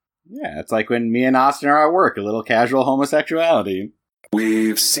Yeah, it's like when me and Austin are at work, a little casual homosexuality.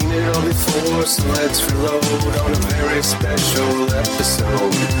 We've seen it all before, so let's reload on a very special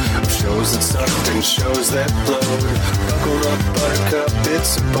episode of shows that sucked and shows that blowed. Buckle up, buttercup,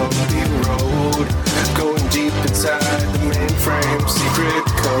 it's a bumpy road. Going deep inside the mainframe, secret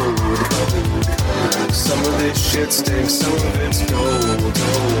code. Some of this shit stinks, some of it's gold.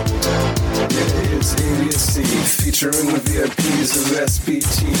 Yeah, it's AVSE, featuring the VIPs of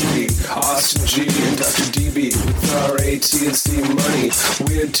SBTV, Austin G and Dr. DB with our AT&C money.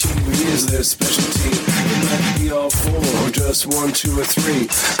 Weird TV is their specialty. It might be all four, or just 1, 2, or 3,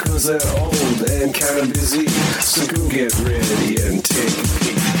 cause they're old and kinda busy. So go get ready and take a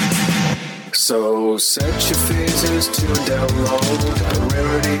peek. So set your phasers to download a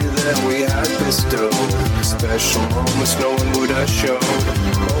rarity that we had bestowed. Special moments no one would have showed.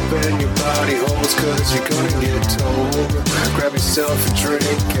 Open your body holes cause you're gonna get told. Grab yourself a drink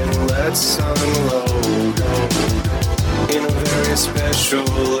and let's unload in a very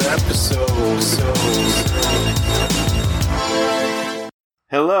special episode.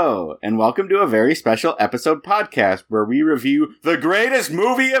 Hello, and welcome to a very special episode podcast where we review the greatest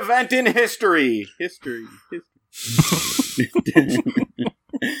movie event in history.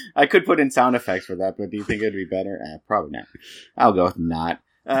 I could put in sound effects for that, but do you think it'd be better? Probably not. I'll go with not.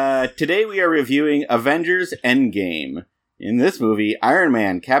 Today we are reviewing Avengers Endgame. In this movie, Iron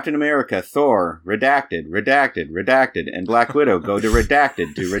Man, Captain America, Thor, redacted, and Black Widow go to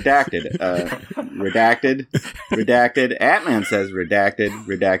redacted, redacted, Ant-Man says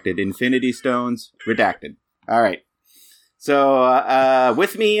redacted, Infinity Stones, redacted. Alright. So,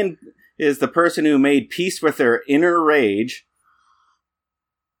 with me is the person who made peace with their inner rage.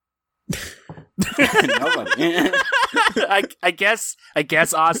 Nobody. I guess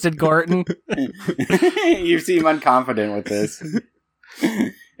Austin Gorton. You seem unconfident with this.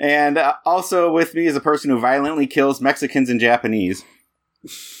 And also with me is a person who violently kills Mexicans and Japanese.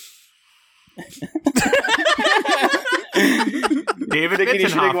 David you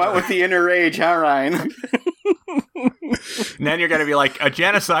should have went with the inner rage, huh, Ryan? And then you're going to be like a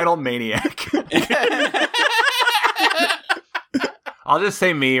genocidal maniac. I'll just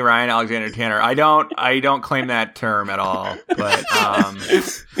say me, Ryan Alexander Tanner. I don't claim that term at all, but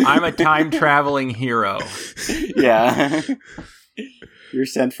I'm a time-traveling hero. Yeah. You're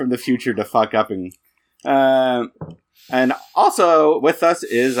sent from the future to fuck up. And also with us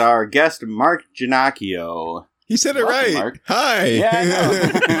is our guest, Mark Giannacchio. He said it right. Mark. Hi. Yeah, I know.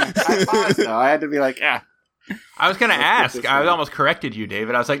 I paused, though. I had to be like, yeah. I was going to ask. I almost corrected you,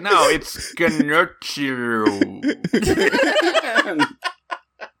 David. I was like, no, it's Giannacchio.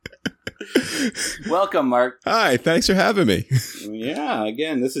 Welcome, Mark. Hi, thanks for having me. Yeah,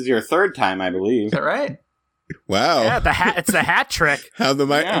 again, this is your third time, I believe. Is that right? Wow. Yeah, it's the hat trick. How the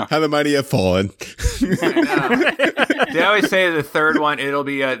mighty have fallen. They always say the third one, it'll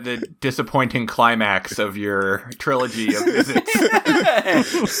be the disappointing climax of your trilogy of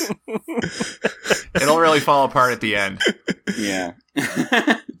visits. It'll really fall apart at the end. Yeah.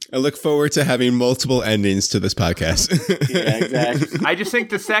 I look forward to having multiple endings to this podcast. Yeah, exactly. I just think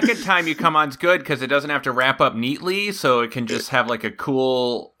the second time you come on is good because it doesn't have to wrap up neatly, so it can just have like a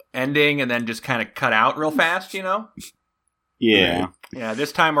cool ending and then just kind of cut out real fast, you know? Yeah. Yeah,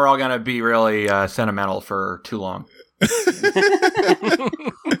 this time we're all going to be really sentimental for too long.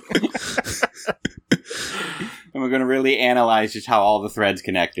 And we're going to really analyze just how all the threads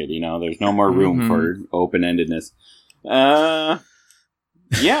connected, you know? There's no more room for open-endedness.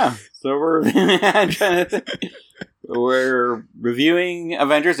 Yeah, so we're reviewing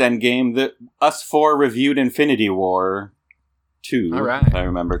Avengers Endgame. Us four reviewed Infinity War 2, all right. If I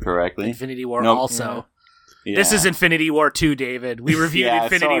remember correctly. Infinity War also. Yeah. This is Infinity War 2, David. We reviewed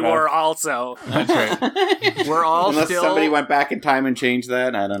Infinity War also. That's right. We're all Unless still... somebody went back in time and changed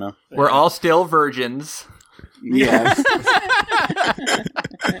that, I don't know. We're all still virgins. Yes.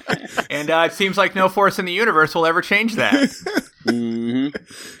 And it seems like no force in the universe will ever change that. Mm-hmm.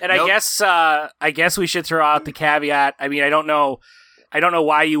 And nope. I guess we should throw out the caveat. I mean, I don't know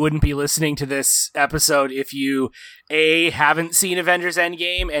why you wouldn't be listening to this episode if you A, haven't seen Avengers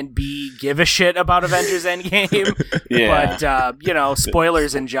Endgame, and B, give a shit about Avengers Endgame. Yeah. But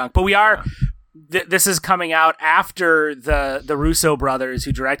spoilers and junk. But we are. This is coming out after the Russo brothers,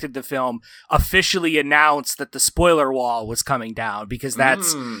 who directed the film, officially announced that the spoiler wall was coming down, because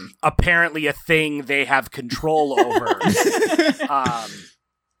that's apparently a thing they have control over.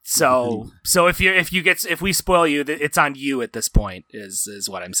 So if we spoil you, it's on you at this point, is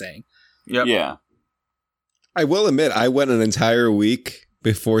what I'm saying. Yep. Yeah. I will admit, I went an entire week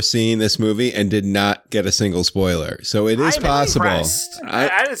before seeing this movie and did not get a single spoiler. So it is possible.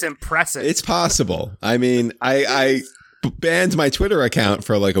 That is impressive. It's possible. I mean, I banned my Twitter account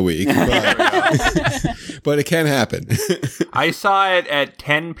for like a week, but it can happen. I saw it at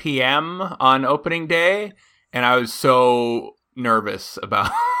 10 p.m. on opening day, and I was so nervous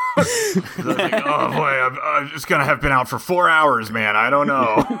about I was like, oh boy, I'm just going to have been out for 4 hours, man. I don't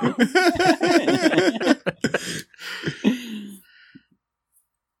know.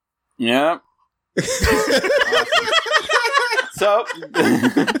 Yeah. So,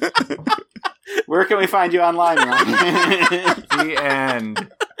 where can we find you online, Ryan? The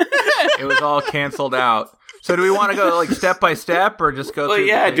end. It was all canceled out. So do we want to go like step by step or just go through?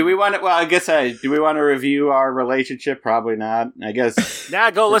 Yeah, do we want to, well, I guess, do we want to review our relationship? Probably not. I guess.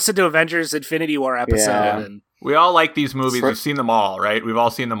 Go listen to Avengers Infinity War episode. Yeah. And We all like these movies. We've seen them all, right? We've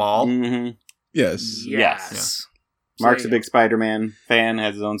all seen them all. Mm-hmm. Yes. Yes. Mark's a big Spider-Man fan,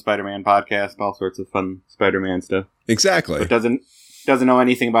 has his own Spider-Man podcast, all sorts of fun Spider-Man stuff. Exactly. But doesn't know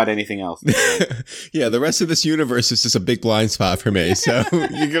anything about anything else. Yeah, the rest of this universe is just a big blind spot for me. So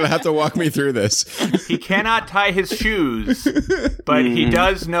you're going to have to walk me through this. He cannot tie his shoes, but he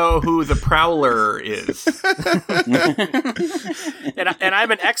does know who the Prowler is. and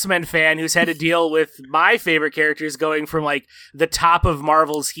I'm an X-Men fan who's had to deal with my favorite characters going from like the top of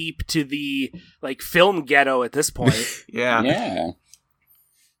Marvel's heap to the like film ghetto at this point. Yeah. Yeah.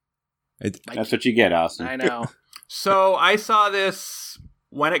 That's what you get, Austin. I know. So I saw this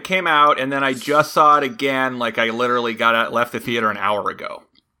when it came out, and then I just saw it again. Like I literally left the theater an hour ago.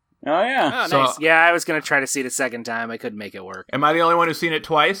 Oh, yeah. Oh, So- nice. Yeah, I was going to try to see it a second time. I couldn't make it work. Am I the only one who's seen it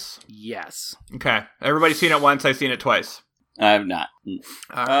twice? Yes. Okay. Everybody's seen it once. I've seen it twice. I have not.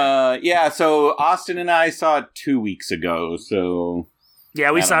 All right. Yeah, so Austin and I saw it 2 weeks ago, so...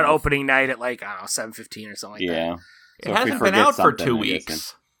 Yeah, we I saw don't it know. opening night at like, I don't know, 7:15 or something like Yeah. It So if we hasn't been forget out for something, 2 I guess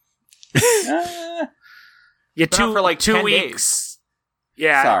weeks. that. Yeah, been out for, like, 2 10 weeks.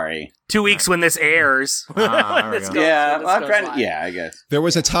 Yeah, Sorry. 2 weeks when this airs. there we When this go. goes- Yeah, when this well, I'm goes trying live. to... Yeah, I guess. There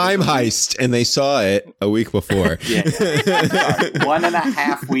was a time heist, and they saw it a week before. Yeah. Sorry.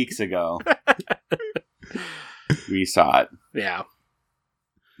 1.5 weeks ago. We saw it. Yeah.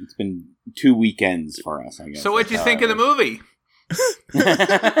 It's been 2 weekends for us, I guess. So what'd you think of the movie?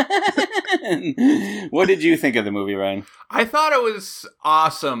 What did you think of the movie, Ryan? I thought it was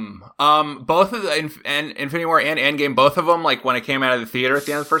awesome. Both of the Infinity War and Endgame, both of them, like when it came out of the theater at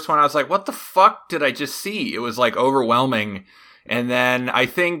the end of the first one, I was like, what the fuck did I just see? It was like overwhelming. And then I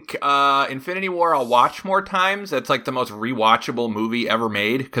think Infinity War I'll watch more times. That's like the most rewatchable movie ever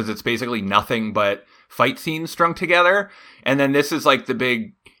made because it's basically nothing but fight scenes strung together. And then this is like the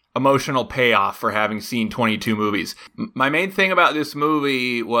big emotional payoff for having seen 22 movies. My main thing about this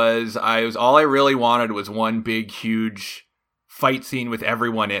movie was all I really wanted was one big, huge fight scene with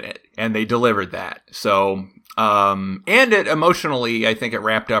everyone in it, and they delivered that. So, and it emotionally, I think it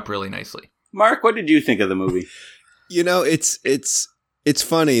wrapped up really nicely. Mark, what did you think of the movie? You know, it's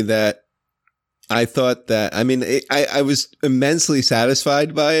funny that I thought that, I mean, I was immensely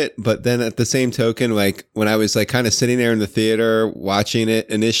satisfied by it, but then at the same token, like when I was like kind of sitting there in the theater watching it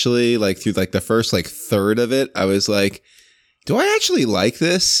initially, like through like the first like third of it, I was like, do I actually like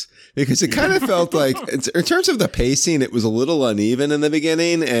this? Because it kind of felt like, in terms of the pacing, it was a little uneven in the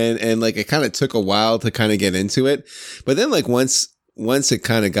beginning, and like it kind of took a while to kind of get into it. But then like once it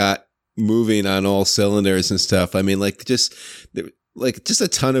kind of got moving on all cylinders and stuff, I mean, like just a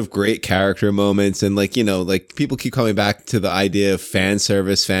ton of great character moments, and like, you know, like people keep coming back to the idea of fan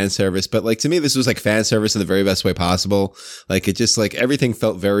service, but like to me this was like fan service in the very best way possible. Like it just like everything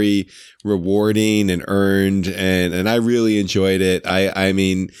felt very rewarding and earned, and I really enjoyed it. I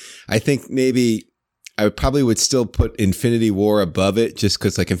mean, I think maybe I probably would still put Infinity War above it, just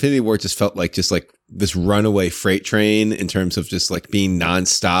because like Infinity War just felt like this runaway freight train in terms of just like being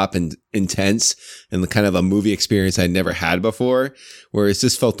nonstop and intense, and the kind of a movie experience I'd never had before, whereas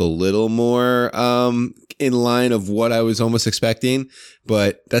this felt a little more in line of what I was almost expecting.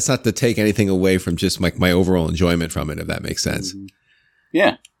 But that's not to take anything away from just like my overall enjoyment from it, if that makes sense.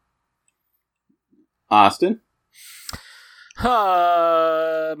 Yeah. Austin?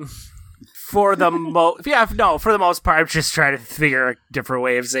 For the most part, I'm just trying to figure a different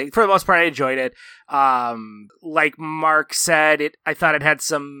way of saying. For the most part, I enjoyed it. Like Mark said, I thought it had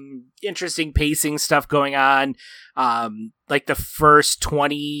some interesting pacing stuff going on. Like the first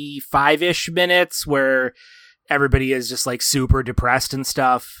 25-ish minutes where everybody is just like super depressed and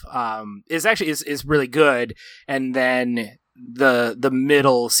stuff, is really good. And then the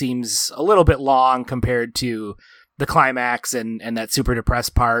middle seems a little bit long compared to the climax and that super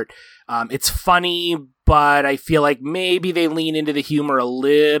depressed part. It's funny, but I feel like maybe they lean into the humor a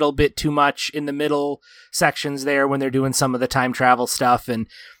little bit too much in the middle sections there when they're doing some of the time travel stuff, and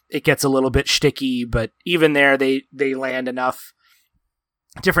it gets a little bit shticky, but even there they land enough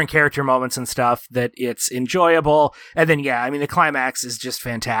different character moments and stuff that it's enjoyable. And then, yeah, I mean, the climax is just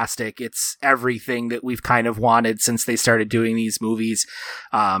fantastic. It's everything that we've kind of wanted since they started doing these movies.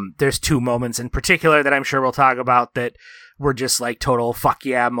 There's two moments in particular that I'm sure we'll talk about that were just like total fuck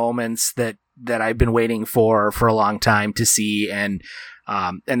yeah moments that I've been waiting for a long time to see. And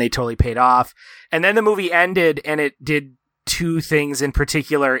they totally paid off. And then the movie ended, and it did two things in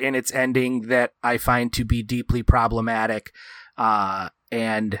particular in its ending that I find to be deeply problematic.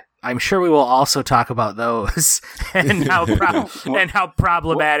 And I'm sure we will also talk about those and how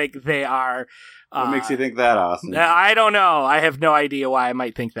problematic they are. What makes you think that, Austin? I don't know. I have no idea why I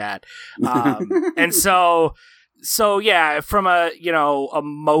might think that. And so yeah, from a,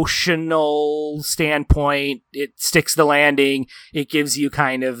 emotional standpoint, it sticks the landing. It gives you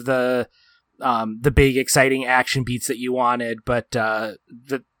kind of the big exciting action beats that you wanted, but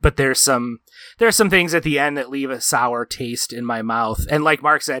there's some things at the end that leave a sour taste in my mouth. And like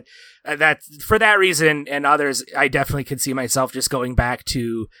Mark said, that for that reason and others, I definitely could see myself just going back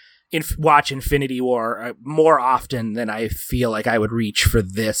to watch Infinity War more often than I feel like I would reach for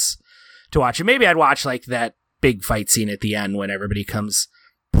this to watch. And maybe I'd watch like that big fight scene at the end when everybody comes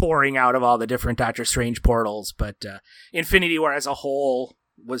pouring out of all the different Doctor Strange portals. But Infinity War as a whole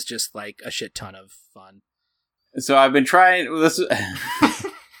was just like a shit ton of fun. So I've been trying this.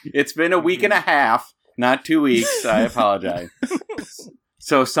 It's been a week and a half, not 2 weeks. I apologize.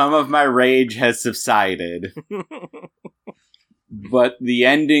 So some of my rage has subsided. But the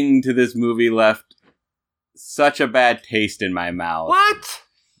ending to this movie left such a bad taste in my mouth. What?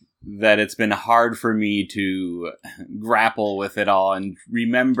 That it's been hard for me to grapple with it all and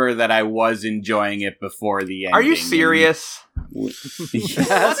remember that I was enjoying it before the ending. Are you serious? Yes.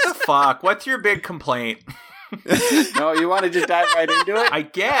 What the fuck? What's your big complaint? No, you want to just dive right into it? I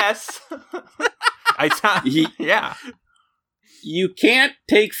guess. Yeah. You can't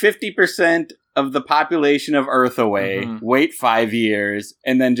take 50% of the population of Earth away, wait 5 years,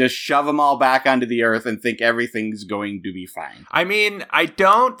 and then just shove them all back onto the Earth and think everything's going to be fine. I mean, I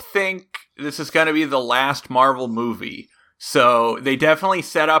don't think this is going to be the last Marvel movie. So they definitely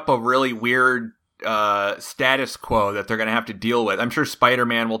set up a really weird status quo that they're going to have to deal with. I'm sure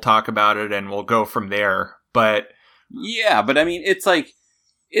Spider-Man will talk about it and we'll go from there. But yeah, but I mean, it's like,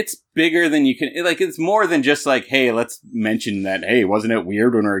 it's bigger than you can, like, it's more than just like, hey, let's mention that, hey, wasn't it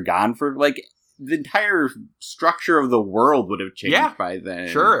weird when we were gone for, like, the entire structure of the world would have changed by then.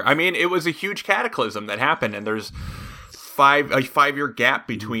 Sure. I mean, it was a huge cataclysm that happened, and there's a 5-year gap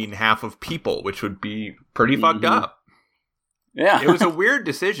between half of people, which would be pretty fucked up. Yeah. It was a weird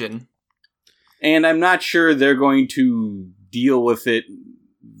decision. And I'm not sure they're going to deal with it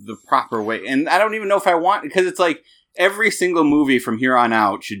the proper way. And I don't even know if I want, because it's like every single movie from here on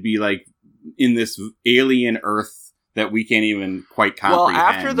out should be like in this alien Earth that we can't even quite comprehend. Well,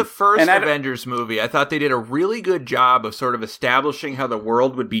 after the first Avengers movie, I thought they did a really good job of sort of establishing how the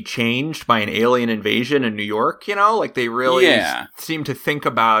world would be changed by an alien invasion in New York, Like, they really seem to think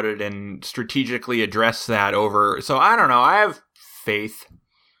about it and strategically address that over... So, I don't know. I have faith.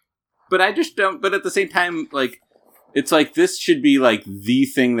 But I just don't... But at the same time, like, it's like this should be, like, the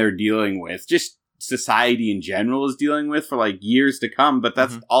thing they're dealing with. Just society in general is dealing with for like years to come, but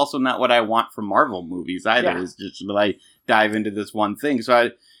that's also not what I want from Marvel movies either. Is just like dive into this one thing.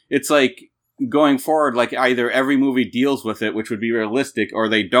 So it's like going forward, like either every movie deals with it, which would be realistic, or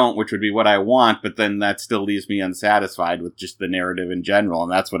they don't, which would be what I want. But then that still leaves me unsatisfied with just the narrative in general,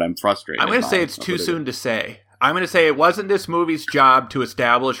 and that's what I'm frustrated. I'm going to say it's too soon to say. I'm going to say it wasn't this movie's job to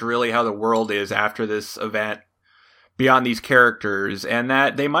establish really how the world is after this event beyond these characters, and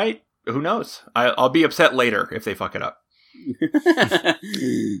that they might. Who knows? I'll be upset later if they fuck it up.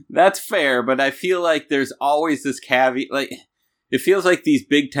 That's fair, but I feel like there's always this caveat. Like, it feels like these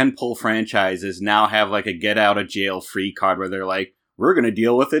big tentpole franchises now have like a get out of jail free card where they're like, we're going to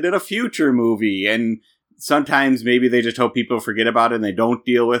deal with it in a future movie. And sometimes maybe they just hope people forget about it and they don't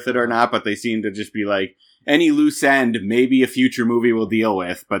deal with it or not, but they seem to just be like, any loose end, maybe a future movie will deal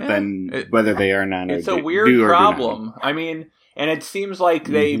with, but then whether they are not. It's a weird problem. I mean... And it seems like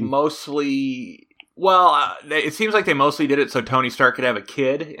they mostly... Well, it seems like they mostly did it so Tony Stark could have a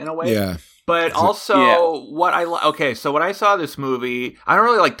kid, in a way. Yeah. But also, what I... Okay, so when I saw this movie, I don't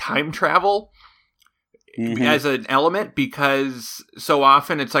really like time travel. as an element, because so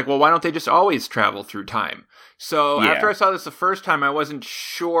often it's like, well, why don't they just always travel through time? So after I saw this the first time, I wasn't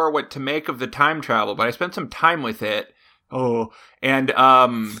sure what to make of the time travel, but I spent some time with it. And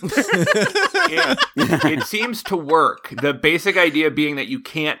it seems to work. The basic idea being that you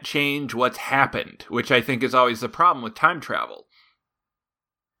can't change what's happened, which I think is always the problem with time travel.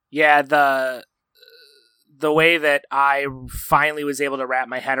 Yeah, the way that I finally was able to wrap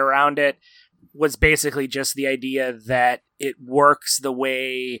my head around it was basically just the idea that it works the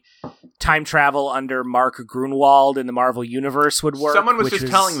way time travel under Mark Grunwald in the Marvel Universe would work. Someone was just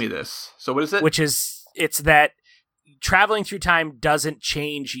telling me this. So what is it? It's that traveling through time doesn't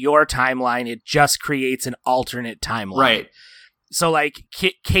change your timeline. It just creates an alternate timeline. Right. So, like,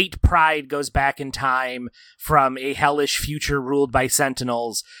 Kate Pride goes back in time from a hellish future ruled by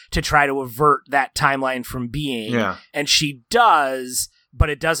Sentinels to try to avert that timeline from being. Yeah. And she does, but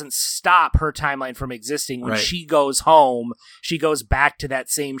it doesn't stop her timeline from existing. When Right. she goes home, she goes back to that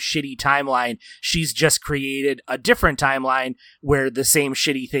same shitty timeline. She's just created a different timeline where the same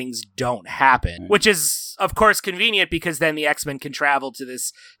shitty things don't happen, which is, of course, convenient because then the X-Men can travel to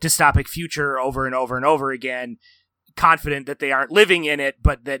this dystopic future over and over and over again, confident that they aren't living in it,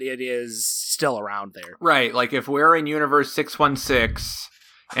 but that it is still around there. Right. Like if we're in Universe 616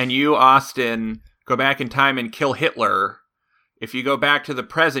 and you, Austin, go back in time and kill Hitler, if you go back to the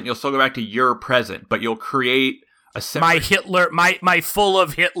present, you'll still go back to your present, but you'll create a separate... my full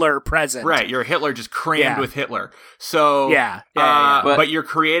of Hitler present. Right. Your Hitler just crammed with Hitler. So, yeah. But you're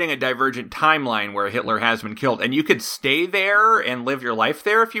creating a divergent timeline where Hitler has been killed, and you could stay there and live your life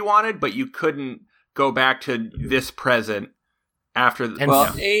there if you wanted, but you couldn't go back to this present after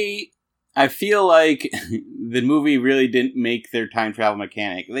I feel like the movie really didn't make their time travel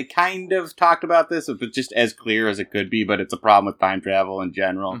mechanic. They kind of talked about this, but just as clear as it could be, but it's a problem with time travel in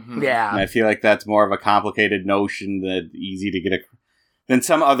general. Mm-hmm. Yeah. And I feel like that's more of a complicated notion that easy to get than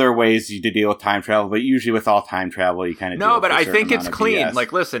some other ways to deal with time travel, but usually with all time travel, you kind of No, but I think it's clean. BS.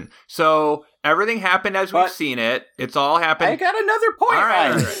 Like, listen, so everything happened as we've seen it. It's all happened. I got another point. All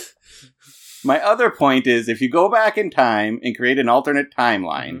right. My other point is, if you go back in time and create an alternate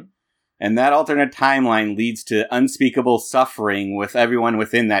timeline, and that alternate timeline leads to unspeakable suffering with everyone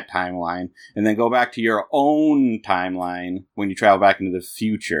within that timeline, and then go back to your own timeline when you travel back into the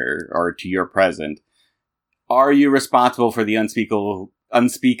future or to your present, are you responsible for the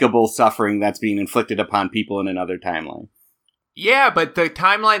unspeakable suffering that's being inflicted upon people in another timeline? Yeah, but the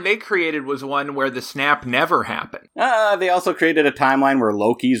timeline they created was one where the snap never happened. They also created a timeline where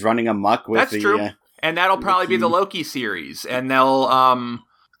Loki's running amok with That's true. And that'll probably be the Loki series. And they'll,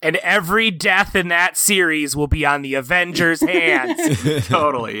 And every death in that series will be on the Avengers' hands.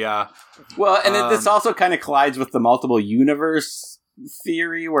 Totally, yeah. Well, and this also kind of collides with the multiple universe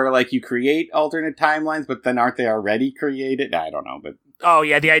theory, where, like, you create alternate timelines, but then aren't they already created? I don't know, but... Oh,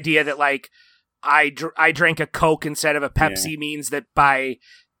 yeah, the idea that, like, I drank a Coke instead of a Pepsi means that by,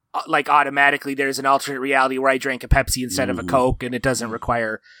 like, automatically there's an alternate reality where I drank a Pepsi instead of a Coke, and it doesn't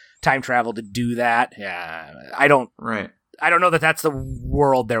require time travel to do that. Yeah, I don't know that that's the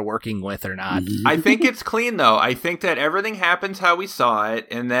world they're working with or not. I think it's clean, though. I think that everything happens how we saw it,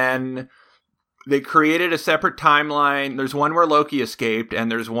 and then they created a separate timeline. There's one where Loki escaped,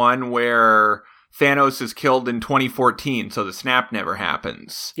 and there's one where Thanos is killed in 2014, so the snap never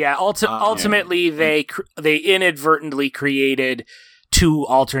happens. Yeah, ultimately, they inadvertently created 2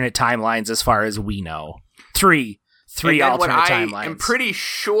 alternate timelines as far as we know. Three alternate timelines. I'm pretty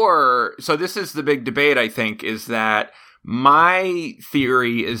sure, so this is the big debate, I think, is that my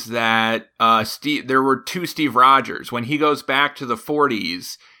theory is that there were 2 Steve Rogers. When he goes back to the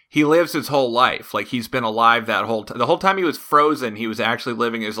 40s, he lives his whole life. Like, he's been alive that whole time. The whole time he was frozen, he was actually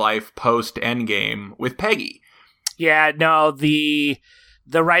living his life post-Endgame with Peggy. Yeah, no, the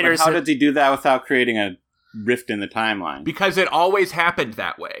writers... But how did he do that without creating a rift in the timeline? Because it always happened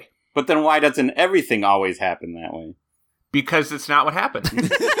that way. But then why doesn't everything always happen that way? Because it's not what happened. You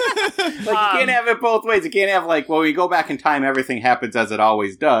can't have it both ways. You can't have, like, well, we go back in time, everything happens as it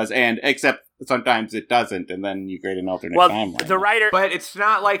always does, and except sometimes it doesn't, and then you create an alternate timeline. But it's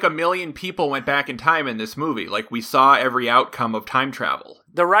not like 1 million people went back in time in this movie. Like, we saw every outcome of time travel.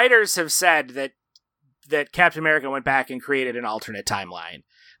 The writers have said that Captain America went back and created an alternate timeline.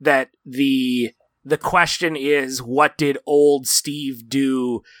 That the question is, what did old Steve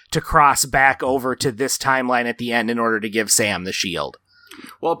do to cross back over to this timeline at the end in order to give Sam the shield?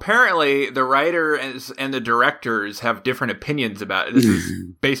 Well, apparently the writers and the directors have different opinions about it. This is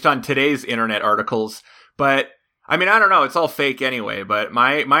based on today's internet articles. But, I mean, I don't know. It's all fake anyway. But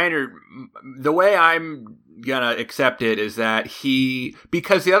the way I'm gonna accept it is that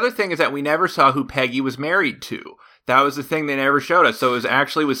because the other thing is that we never saw who Peggy was married to. That was the thing they never showed us. So it was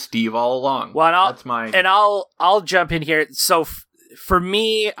actually with Steve all along. Well, I'll jump in here. So for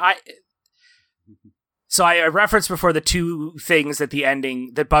me, I referenced before the two things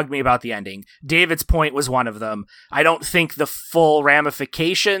that bugged me about the ending. David's point was one of them. I don't think the full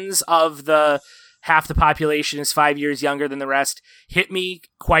ramifications of the half the population is 5 years younger than the rest hit me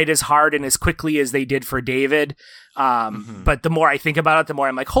quite as hard and as quickly as they did for David. But the more I think about it, the more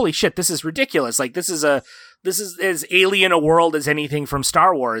I'm like, holy shit, this is ridiculous. Like, this is as alien a world as anything from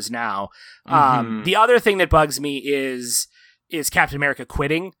Star Wars now. The other thing that bugs me is Captain America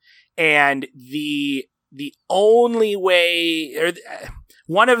quitting, and the only way, or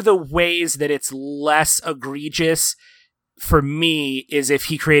one of the ways that it's less egregious for me is if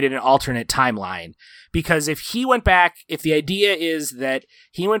he created an alternate timeline. Because if the idea is that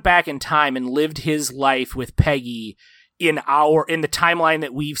he went back in time and lived his life with Peggy in the timeline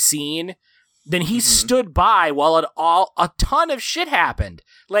that we've seen, then he stood by while a ton of shit happened.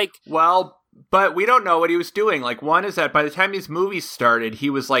 Like, well, but we don't know what he was doing. Like, one is that by the time these movies started, he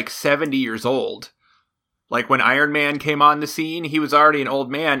was like 70 years old. Like, when Iron Man came on the scene, he was already an old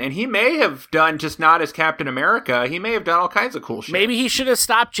man, and he may have done, just not as Captain America, he may have done all kinds of cool shit. Maybe he should have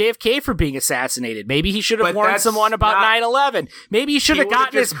stopped JFK from being assassinated. Maybe he should have warned someone about 9/11. Maybe he should have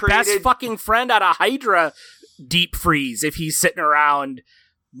gotten his best fucking friend out of Hydra deep freeze if he's sitting around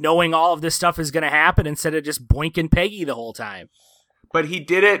knowing all of this stuff is going to happen instead of just boinking Peggy the whole time. But he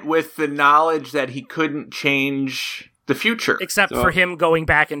did it with the knowledge that he couldn't change the future. Except for him going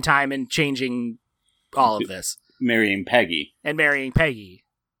back in time and changing all of this. Marrying Peggy.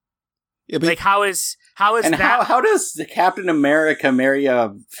 Yeah, but like, how is and that? How does the Captain America marry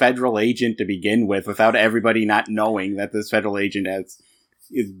a federal agent to begin with without everybody not knowing that this federal agent is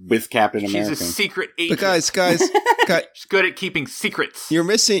with Captain America? She's a secret agent. But guys, she's good at keeping secrets. You're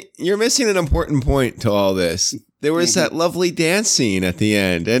missing an important point to all this. There was that lovely dance scene at the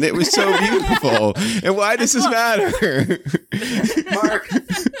end, and it was so beautiful. And why does this matter?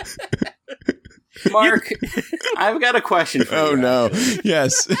 Mark, I've got a question for you. Oh, no.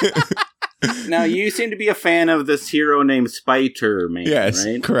 Yes. Now, you seem to be a fan of this hero named Spider-Man, yes,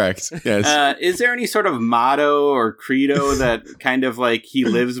 right? Correct. Yes. Is there any sort of motto or credo that kind of like he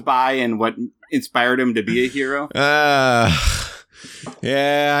lives by and what inspired him to be a hero?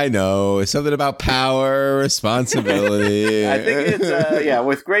 Yeah, I know. Something about power, responsibility. I think it's,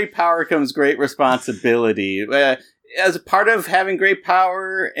 with great power comes great responsibility. As a part of having great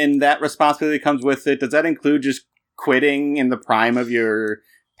power and that responsibility comes with it, does that include just quitting in the prime of your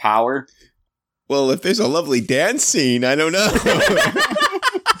power? Well, if there's a lovely dance scene, I don't know.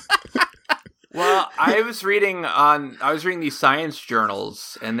 Well, I was reading these science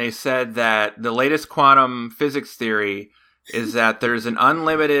journals, and they said that the latest quantum physics theory is that there's an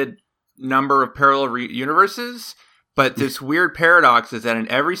unlimited number of parallel universes, but this weird paradox is that in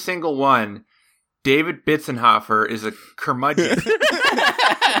every single one, David Bitzenhofer is a curmudgeon.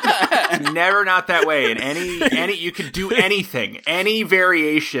 It's never not that way. In any you could do anything, any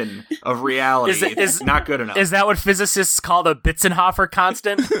variation of reality. It's not good enough. Is that what physicists call the Bitzenhofer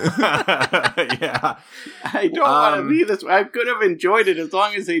constant? Yeah. I don't want to be this way. I could have enjoyed it as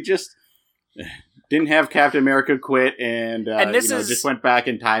long as they just didn't have Captain America quit and just went back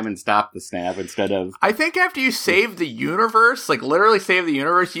in time and stopped the snap instead of... I think after you save the universe, like literally save the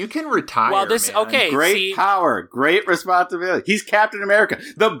universe, you can retire, man. Great power, great responsibility. He's Captain America.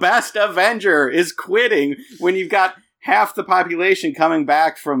 The best Avenger is quitting when you've got half the population coming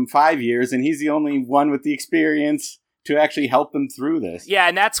back from 5 years and he's the only one with the experience to actually help them through this. Yeah,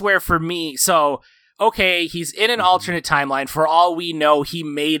 and that's where for me, so... Okay, he's in an alternate timeline. For all we know, he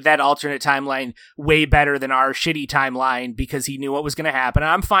made that alternate timeline way better than our shitty timeline because he knew what was going to happen. And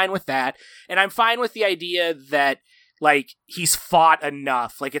I'm fine with that. And I'm fine with the idea that, like, he's fought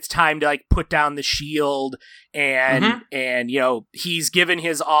enough. Like, it's time to, like, put down the shield and he's given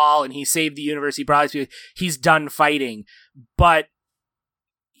his all and he saved the universe. He's done fighting. But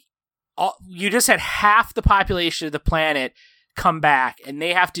you just had half the population of the planet come back and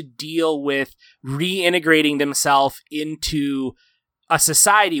they have to deal with reintegrating themselves into a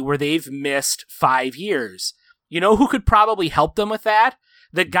society where they've missed 5 years. You know who could probably help them with that?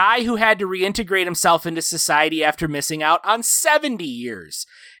 The guy who had to reintegrate himself into society after missing out on 70 years.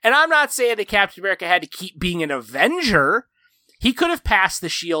 And I'm not saying that Captain America had to keep being an Avenger. He could have passed the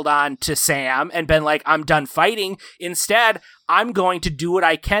shield on to Sam and been like, I'm done fighting. Instead, I'm going to do what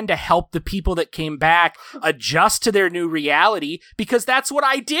I can to help the people that came back adjust to their new reality, because that's what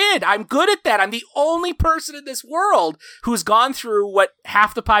I did. I'm good at that. I'm the only person in this world who's gone through what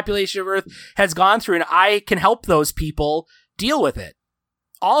half the population of Earth has gone through, and I can help those people deal with it.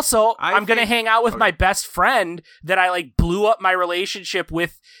 Also, I'm going to hang out with my best friend that I like blew up my relationship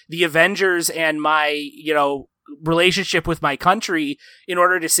with the Avengers and my, relationship with my country in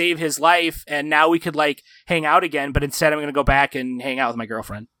order to save his life, and now we could like hang out again, but instead I'm going to go back and hang out with my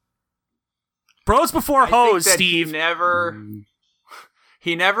girlfriend. Bros before hoes, Steve.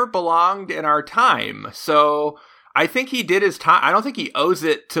 He never belonged in our time. So I think he did his time. I don't think he owes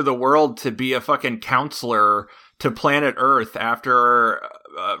it to the world to be a fucking counselor to planet Earth after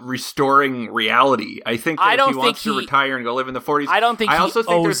restoring reality. I think that if he wants to retire and go live in the 40s, I don't think I also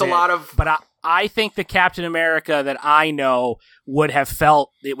think there's a lot of... But I think the Captain America that I know would have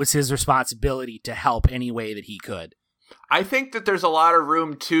felt it was his responsibility to help any way that he could. I think that there's a lot of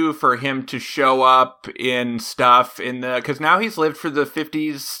room, too, for him to show up in stuff because now he's lived for the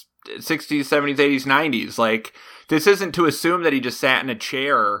 50s, 60s, 70s, 80s, 90s. Like, this isn't to assume that he just sat in a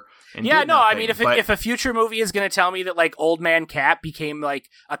chair and did nothing. I mean, if a future movie is going to tell me that, like, Old Man Cap became, like,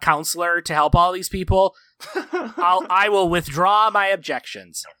 a counselor to help all these people, I will withdraw my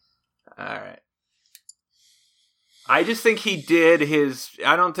objections. All right. I just think he did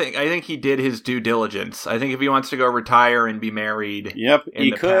I think he did his due diligence. I think if he wants to go retire and be married. Yep,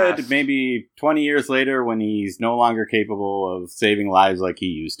 he could maybe 20 years later when he's no longer capable of saving lives like he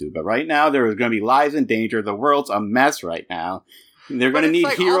used to. But right now, there is going to be lives in danger. The world's a mess right now. They're going to need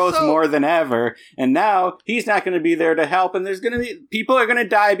heroes more than ever. And now he's not going to be there to help. And people are going to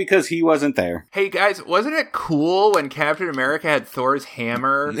die because he wasn't there. Hey guys, wasn't it cool when Captain America had Thor's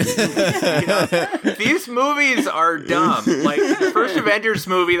hammer? These movies are dumb. Like the first Avengers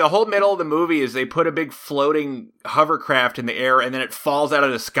movie, the whole middle of the movie is they put a big floating hovercraft in the air and then it falls out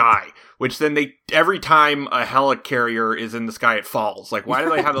of the sky. Which then every time a helicarrier is in the sky, it falls. Like, why do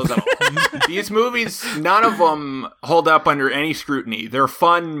they have those at all? These movies, none of them hold up under any scrutiny. They're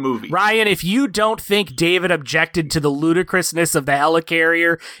fun movies. Ryan, if you don't think David objected to the ludicrousness of the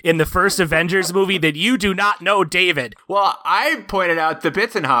helicarrier in the first Avengers movie, then you do not know David. Well, I pointed out the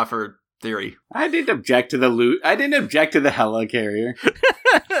Bitzenhofer theory. I didn't object to the helicarrier.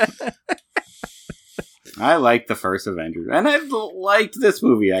 I liked the first Avengers, and I've liked this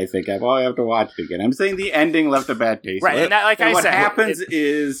movie. I think I probably have to watch it again. I'm saying the ending left a bad taste. Right, and what happens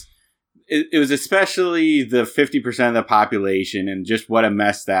is it was especially the 50% of the population, and just what a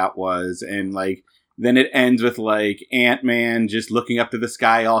mess that was. And like then it ends with like Ant-Man just looking up to the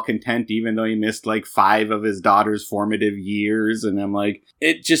sky, all content, even though he missed like 5 of his daughter's formative years. And I'm like,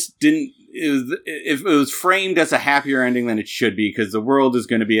 it just didn't. It was framed as a happier ending than it should be, because the world is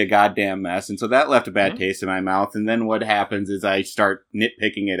going to be a goddamn mess, and so that left a bad taste in my mouth. And then what happens is I start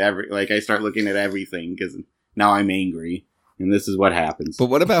nitpicking at I start looking at everything because now I'm angry, and this is what happens. But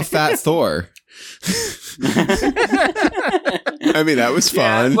what about Fat Thor? I mean, that was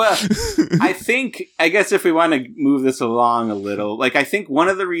fun. Yeah, well, I guess if we want to move this along a little, like I think one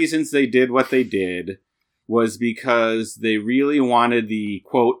of the reasons they did what they did was because they really wanted the,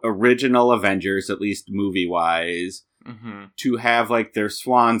 quote, original Avengers, at least movie-wise, to have, like, their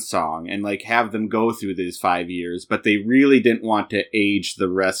swan song and, like, have them go through these 5 years, but they really didn't want to age the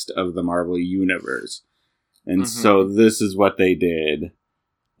rest of the Marvel Universe. And so this is what they did.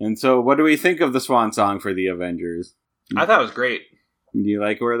 And so what do we think of the swan song for the Avengers? I thought it was great. Do you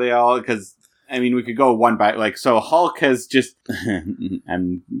like where they all... Because... I mean, we could go one by, like, so Hulk has just,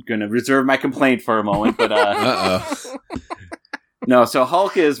 I'm going to reserve my complaint for a moment, but, no, so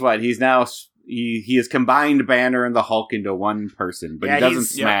Hulk is what? He's now, he has combined Banner and the Hulk into one person, but he doesn't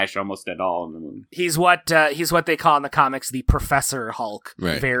smash almost at all in the movie. He's what they call in the comics the Professor Hulk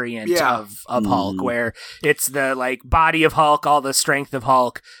variant of Hulk, where it's the like body of Hulk, all the strength of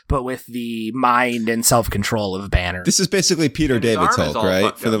Hulk, but with the mind and self-control of Banner. This is basically Peter David's Hulk,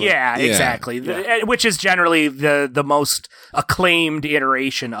 right? Exactly. Which is generally the most acclaimed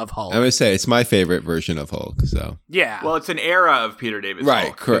iteration of Hulk. I would say it's my favorite version of Hulk. So yeah, well, it's an era of Peter David's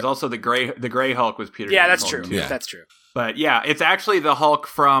Hulk. There's also the gray Hulk was Peter. Yeah, David's that's Hulk true. too. Yeah, that's true. But yeah, it's actually the Hulk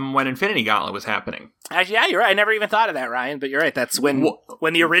from when Infinity Gauntlet was happening. Actually, yeah, you're right. I never even thought of that, Ryan. But you're right. That's when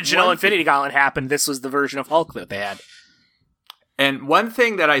the original Infinity Gauntlet happened. This was the version of Hulk that they had. And one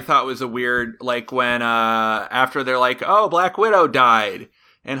thing that I thought was a weird, like when after they're like, "Oh, Black Widow died,"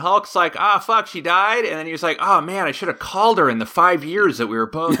 and Hulk's like, "Ah, fuck, she died," and then he was like, "Oh man, I should have called her in the 5 years that we were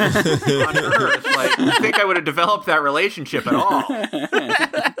both on Earth." Like, I think I would have developed that relationship at all.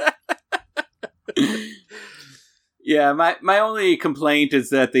 Yeah, my only complaint is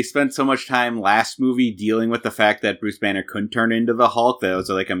that they spent so much time last movie dealing with the fact that Bruce Banner couldn't turn into the Hulk. That was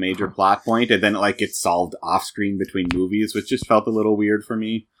like a major plot point, and then like it's solved off screen between movies, which just felt a little weird for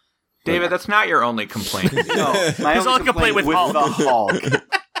me. David, that's not your only complaint. No, my only complaint with the Hulk.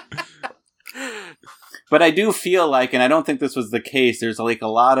 But I do feel like, and I don't think this was the case, there's like a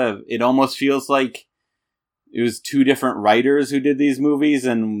lot of, it almost feels like it was two different writers who did these movies,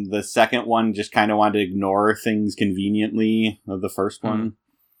 and the second one just kind of wanted to ignore things conveniently of the first one.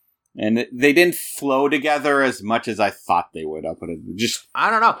 And they didn't flow together as much as I thought they would. I'll put it just. I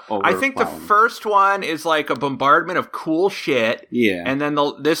don't know. I think the first one is like a bombardment of cool shit. Yeah. And then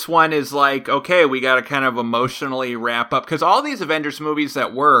this one is like, okay, we got to kind of emotionally wrap up. Because all these Avengers movies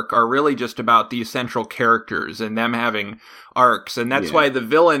that work are really just about these central characters and them having arcs. And that's why the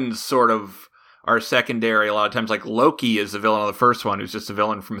villains sort of are secondary a lot of times. Like Loki is the villain of the first one, who's just a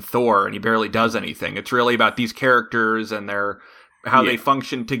villain from Thor, and he barely does anything. It's really about these characters and how they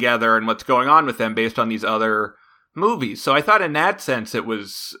function together and what's going on with them based on these other movies. So I thought in that sense it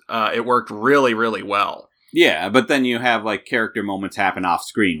was it worked really, really well. Yeah, but then you have like character moments happen off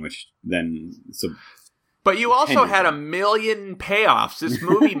screen, which then but you also had a million payoffs. This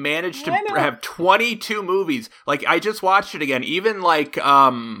movie managed to have 22 movies. Like I just watched it again. Even like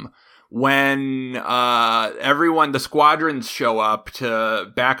when the squadrons show up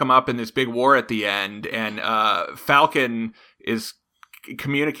to back them up in this big war at the end, and Falcon is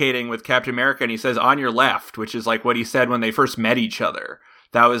communicating with Captain America, and he says, "On your left," which is like what he said when they first met each other.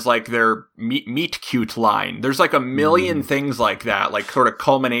 That was like their meet cute line. There's like a million things like that, like sort of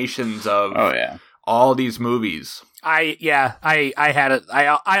culminations of all these movies. I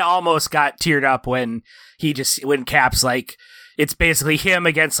almost got teared up when Cap's like, it's basically him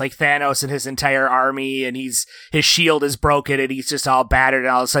against like Thanos and his entire army, and his shield is broken and he's just all battered,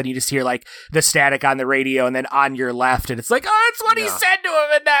 and all of a sudden you just hear like the static on the radio, and then "on your left," and it's like, oh, it's what he said to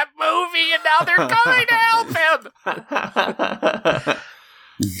him in that movie, and now they're coming to help him.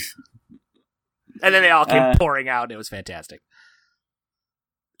 And then they all came pouring out, and it was fantastic.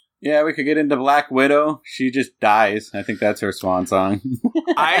 Yeah, we could get into Black Widow. She just dies. I think that's her swan song.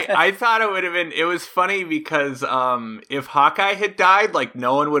 I thought it would have been... It was funny because if Hawkeye had died, like,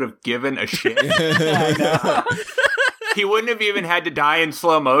 no one would have given a shit. He wouldn't have even had to die in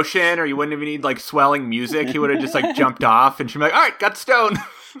slow motion, or you wouldn't even need, like, swelling music. He would have just, like, jumped off, and she'd be like, all right, got stone.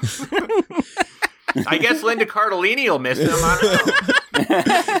 I guess Linda Cardellini will miss him. I don't know.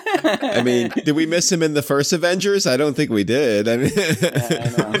 I mean, did we miss him in the first Avengers? I don't think we did. I mean,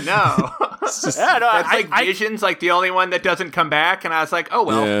 no. That's like Vision's like the only one that doesn't come back, and I was like, oh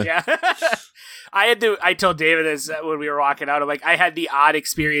well. Yeah. I told David this when we were walking out. I'm like, I had the odd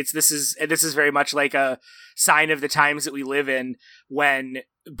experience. This is very much like a sign of the times that we live in, when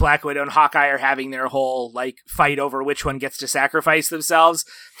Black Widow and Hawkeye are having their whole like fight over which one gets to sacrifice themselves,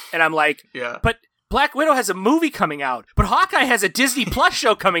 and I'm like, but Black Widow has a movie coming out, but Hawkeye has a Disney Plus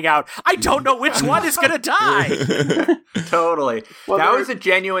show coming out. I don't know which one is going to die. Totally. Well, that was a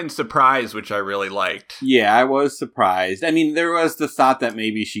genuine surprise, which I really liked. Yeah, I was surprised. I mean, there was the thought that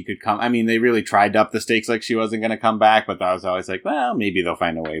maybe she could come. I mean, they really tried to up the stakes like she wasn't going to come back, but I was always like, well, maybe they'll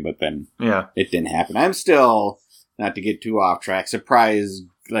find a way, but then it didn't happen. I'm still, not to get too off track, surprised,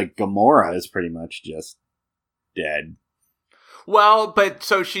 like, Gamora is pretty much just dead. Well, but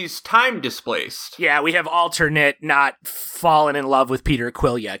so she's time displaced. Yeah, we have alternate, not fallen in love with Peter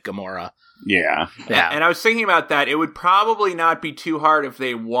Quill yet, Gamora. Yeah. And I was thinking about that. It would probably not be too hard if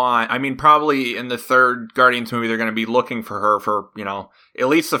they want. I mean, probably in the third Guardians movie, they're going to be looking for her for, at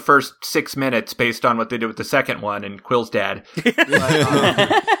least the first 6 minutes based on what they did with the second one and Quill's dad.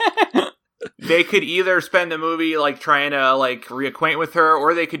 But, they could either spend the movie like trying to like reacquaint with her,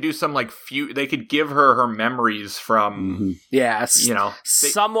 or they could do some like they could give her memories from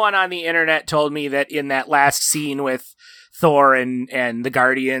someone on the internet told me that in that last scene with Thor and the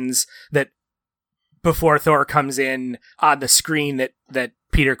Guardians, that before Thor comes in on the screen that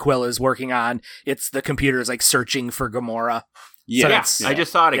Peter Quill is working on, it's the computer is like searching for Gamora. So I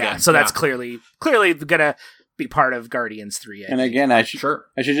just saw it again. So that's clearly gonna be part of Guardians 3. And again, I should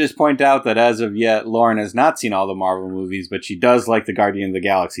just point out that as of yet, Lauren has not seen all the Marvel movies, but she does like the Guardian of the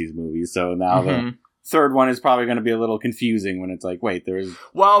Galaxies movies. So now the third one is probably going to be a little confusing when it's like, wait, there's...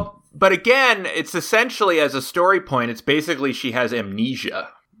 Well, but again, it's essentially, as a story point, it's basically she has amnesia.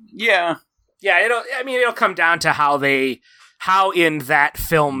 Yeah. Yeah, it'll come down to how in that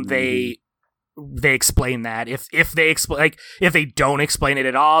film they explain that. If they don't explain it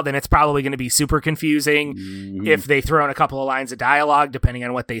at all, then it's probably going to be super confusing. If they throw in a couple of lines of dialogue, depending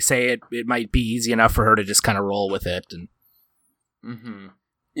on what they say, it might be easy enough for her to just kind of roll with it. And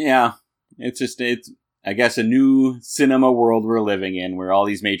yeah, it's just I guess, a new cinema world we're living in where all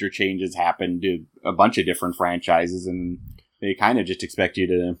these major changes happen to a bunch of different franchises, and they kind of just expect you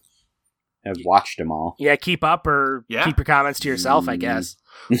to have watched them all. Yeah, keep up or keep your comments to yourself, I guess.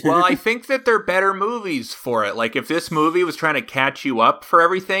 Well, I think that they're better movies for it. Like, if this movie was trying to catch you up for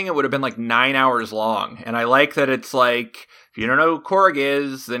everything, it would have been like 9 hours long. And I like that it's like, if you don't know who Korg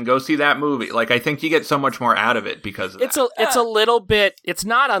is, then go see that movie. Like, I think you get so much more out of it because of that. It's a little bit, it's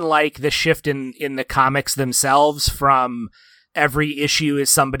not unlike the shift in the comics themselves from every issue is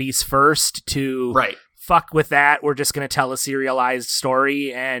somebody's first to fuck with that. We're just going to tell a serialized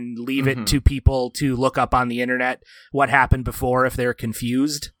story and leave it to people to look up on the internet what happened before if they're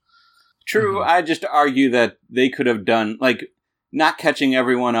confused. True. I just argue that they could have done, like, not catching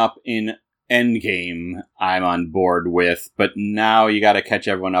everyone up in Endgame, I'm on board with, but now you got to catch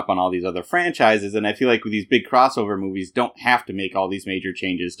everyone up on all these other franchises, and I feel like with these big crossover movies, don't have to make all these major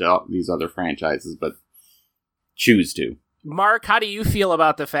changes to all these other franchises, but choose to. Mark, how do you feel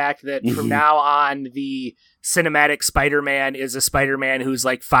about the fact that from now on, the cinematic Spider-Man is a Spider-Man who's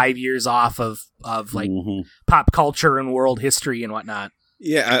like 5 years off of like pop culture and world history and whatnot?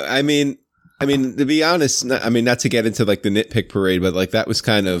 Yeah, I mean, to be honest, not to get into like the nitpick parade, but like that was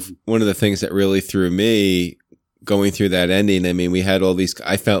kind of one of the things that really threw me going through that ending. I mean, we had all these,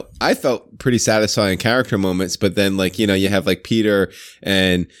 I felt pretty satisfying character moments, but then like, you know, you have like Peter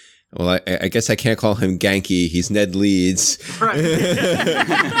and, well, I guess I can't call him Genki. He's Ned Leeds. Right.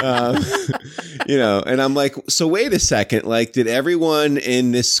 You know, and I'm like, so wait a second. Like, did everyone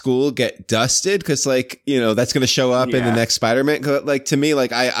in this school get dusted? Because, like, you know, that's going to show up in the next Spider-Man. Like, to me,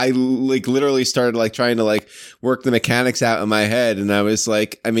 like, I like literally started like trying to like work the mechanics out in my head. And I was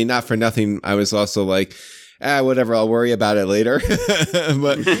like, I mean, not for nothing. I was also like, whatever, I'll worry about it later.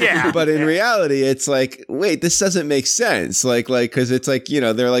 but in reality, it's like, wait, this doesn't make sense. Like, cause it's like, you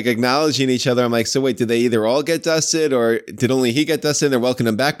know, they're like acknowledging each other. I'm like, so wait, did they either all get dusted or did only he get dusted? They're welcoming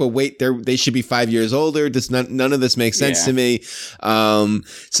him back, but wait, they should be 5 years older. None of this makes sense to me.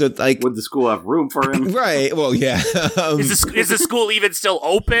 So like, would the school have room for him? Right. Well, yeah. Is the school even still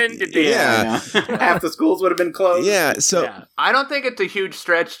open? Half the schools would have been closed. Yeah. So I don't think it's a huge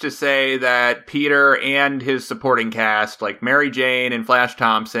stretch to say that Peter and his supporting cast, like Mary Jane and Flash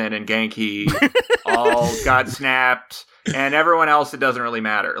Thompson and Genki, all got snapped, and everyone else, it doesn't really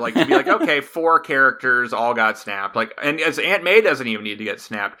matter. Like, to be like, okay, 4 characters all got snapped. Like, and as Aunt May doesn't even need to get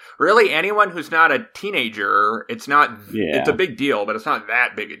snapped. Really, anyone who's not a teenager, it's not. It's a big deal, but it's not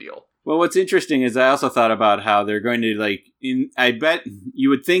that big a deal. Well, what's interesting is I also thought about how they're going to, like, I bet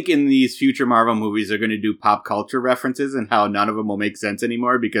you would think in these future Marvel movies they're going to do pop culture references and how none of them will make sense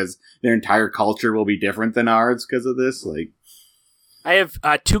anymore because their entire culture will be different than ours because of this. Like, I have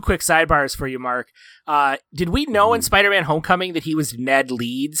 2 quick sidebars for you, Mark. Did we know in Spider-Man Homecoming that he was Ned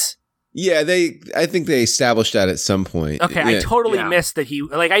Leeds? Yeah, I think they established that at some point. Okay, yeah. I totally missed that he,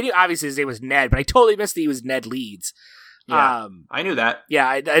 like, I knew obviously his name was Ned, but I totally missed that he was Ned Leeds. Yeah, I knew that.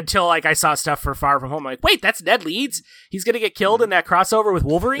 Yeah, until like I saw stuff for Far From Home. I'm like, wait, that's Ned Leeds? He's gonna get killed in that crossover with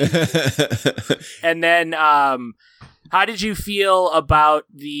Wolverine? And then, how did you feel about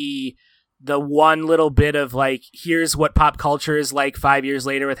the one little bit of like, here's what pop culture is like 5 years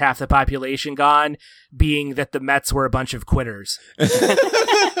later with half the population gone, being that the Mets were a bunch of quitters?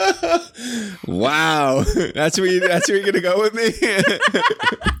 Wow, that's where you're gonna go with me.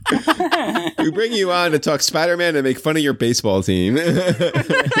 We bring you on to talk Spider-Man and make fun of your baseball team.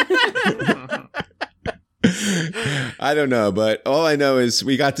 I don't know, but all I know is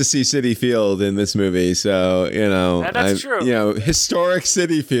we got to see Citi Field in this movie, so you know, that's true. You know, historic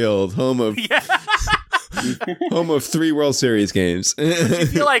Citi Field, home of 3 World Series games.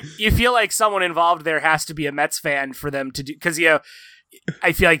 you feel like someone involved there has to be a Mets fan for them to do, because you know,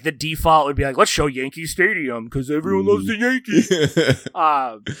 I feel like the default would be like, let's show Yankee Stadium because everyone loves the Yankees.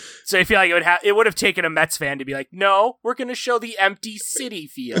 So I feel like it would have taken a Mets fan to be like, no, we're going to show the empty Citi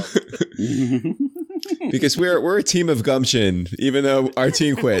Field. Because we're a team of gumption, even though our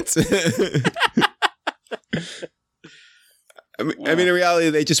team quits. I mean, in reality,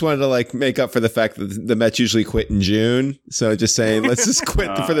 they just wanted to like make up for the fact that the Mets usually quit in June. So just saying, let's just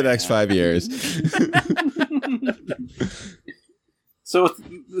quit for the next 5 years.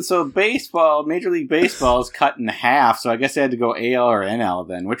 So baseball, Major League Baseball is cut in half, so I guess they had to go AL or NL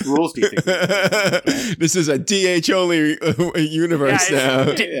then. Which rules do you think? This is a DH only universe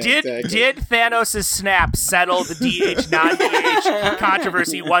now. Did Thanos' snap settle the DH, non-DH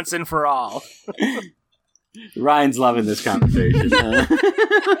controversy once and for all? Ryan's loving this conversation.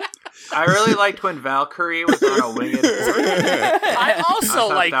 I really liked when Valkyrie was on a winged horse. I also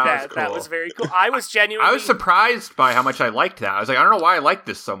liked that. Cool. That was very cool. I was genuinely... I was surprised by how much I liked that. I was like, I don't know why I liked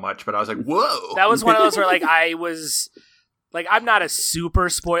this so much, but I was like, whoa. That was one of those where, like, I was... Like, I'm not a super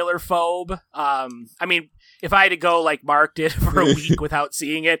spoiler phobe. I mean, if I had to go like Mark did for a week without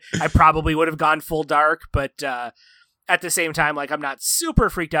seeing it, I probably would have gone full dark. But at the same time, like, I'm not super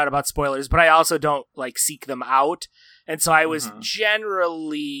freaked out about spoilers, but I also don't, like, seek them out. And so I was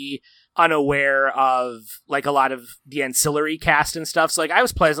generally unaware of, like, a lot of the ancillary cast and stuff. So, like, I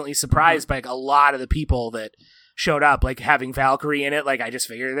was pleasantly surprised by, like, a lot of the people that showed up, like, having Valkyrie in it. Like, I just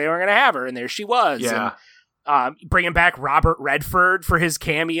figured they were going to have her, and there she was. Yeah. And, bringing back Robert Redford for his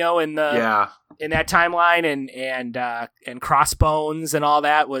cameo in that timeline, and Crossbones and all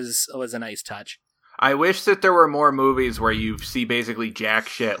that was a nice touch. I wish that there were more movies where you see basically jack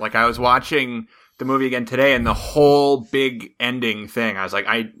shit. Like, I was watching the movie again today, and the whole big ending thing, I was like,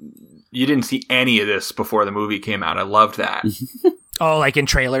 you didn't see any of this before the movie came out. I loved that. Oh, like in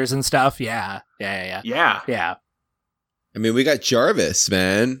trailers and stuff. Yeah. I mean, we got Jarvis,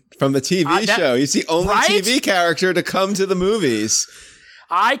 man, from the TV show. He's the only TV character to come to the movies.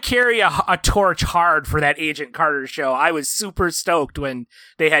 I carry a torch hard for that Agent Carter show. I was super stoked when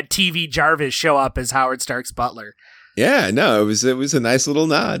they had TV Jarvis show up as Howard Stark's butler. Yeah, no, it was a nice little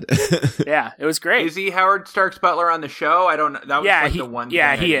nod. Yeah, it was great. Is he Howard Stark's butler on the show? I don't know. That was the one thing.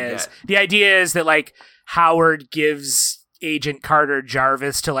 Yeah, he is. The idea is that, like, Howard gives Agent Carter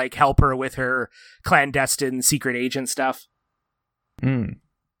Jarvis to, like, help her with her clandestine secret agent stuff. And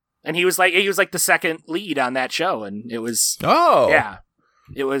he was like the second lead on that show, and it was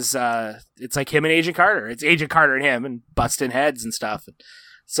it was it's like him and Agent Carter. It's Agent Carter and him and busting heads and stuff.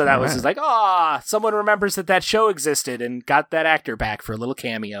 So that was just like, someone remembers that show existed and got that actor back for a little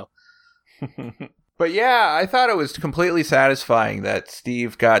cameo. But yeah, I thought it was completely satisfying that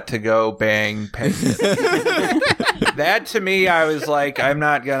Steve got to go bang Peggy. That to me, I was like, I'm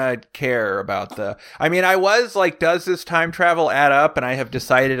not gonna care about I mean, I was like, does this time travel add up? And I have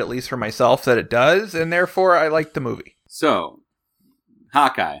decided, at least for myself, that it does, and therefore I like the movie. So,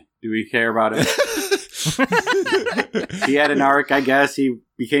 Hawkeye, do we care about him? He had an arc, I guess. He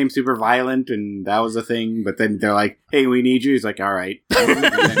became super violent, and that was a thing. But then they're like, "Hey, we need you." He's like, "All right."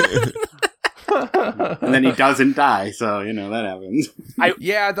 And then he doesn't die, so that happens.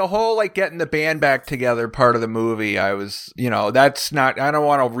 The whole like getting the band back together part of the movie, I was, that's not. I don't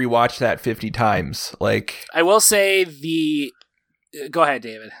want to rewatch that 50 times. Like, I will say go ahead,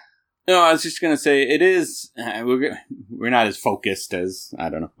 David. No, I was just going to say, it is, we're not as focused as, I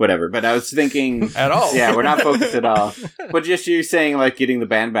don't know, whatever, but I was thinking... At all. Yeah, we're not focused at all. But just you're saying, like, getting the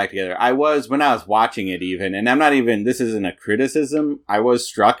band back together. When I was watching it even, and I'm not even, this isn't a criticism, I was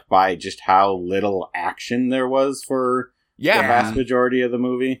struck by just how little action there was for the vast majority of the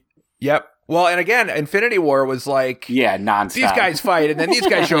movie. Yep. Well, and again, Infinity War was like... Yeah, nonstop. These guys fight, and then these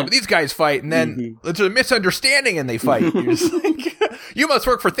guys show up, and these guys fight, and then it's a misunderstanding, and they fight. You're just like, you must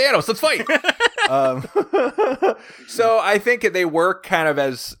work for Thanos, let's fight! So I think they work kind of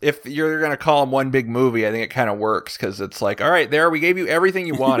as, if you're going to call them one big movie, I think it kind of works, because it's like, all right, we gave you everything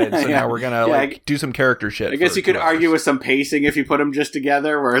you wanted, so now we're going to do some character shit. I guess you could argue with some pacing if you put them just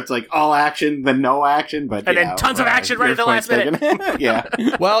together, where it's like all action, then no action, but and then tons of action right at the last minute. Yeah.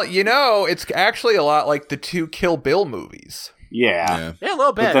 Well, it's actually a lot like the 2 Kill Bill movies. Yeah, a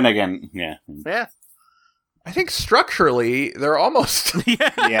little bit. But then again, yeah. I think structurally they're almost. Yeah,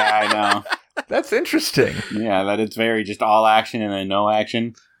 I know. That's interesting. Yeah, that it's very just all action and then no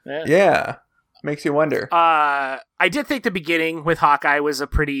action. Yeah. Makes you wonder. I did think the beginning with Hawkeye was a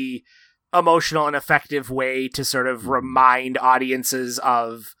pretty emotional and effective way to sort of remind audiences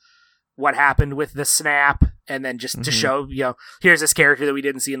of what happened with the snap, and then just to show, here's this character that we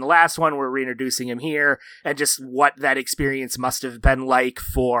didn't see in the last one, we're reintroducing him here, and just what that experience must have been like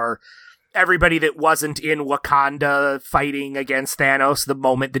for everybody that wasn't in Wakanda fighting against Thanos the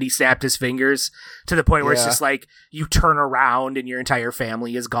moment that he snapped his fingers, to the point where it's just like, you turn around and your entire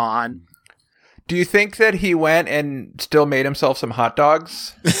family is gone. Do you think that he went and still made himself some hot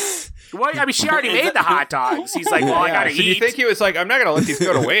dogs? Well, I mean, she already made the hot dogs. He's like, I gotta eat. Do you think he was like, I'm not gonna let these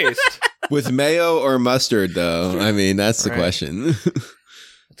go to waste? With mayo or mustard, though? I mean, that's the question.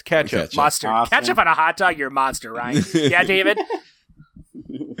 It's ketchup. Mustard. Awesome. Ketchup on a hot dog, you're a monster, Ryan. Yeah, David?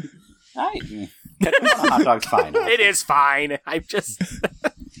 Ketchup on a hot dog's fine. It is fine. I'm just...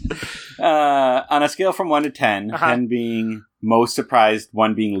 on a scale from 1 to 10, 10 being most surprised,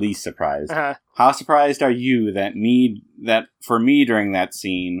 1 being least surprised. How surprised are you that for me during that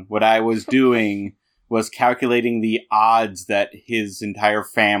scene, what I was doing was calculating the odds that his entire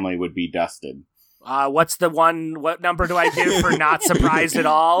family would be dusted? What's the one? What number do I give for not surprised at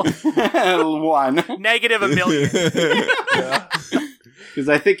all? 1. Negative $1 million. Because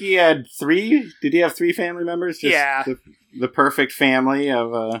I think he had 3. Did he have 3 family members? Just Yeah. The perfect family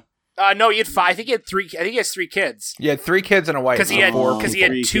of. No, he had 5. I think he had 3. I think he has 3 kids. He had 3 kids and a wife. Because he had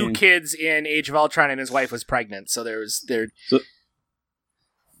 3 2 kids. kids in Age of Ultron, and his wife was pregnant. So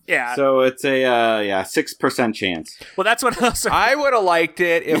yeah. So it's a 6% chance. Well, that's what else. I would have liked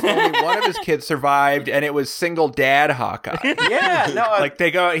it if only one of his kids survived and it was single dad Hawkeye. Yeah, no, Like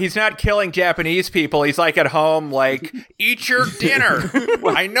they go, he's not killing Japanese people. He's like at home, like, eat your dinner.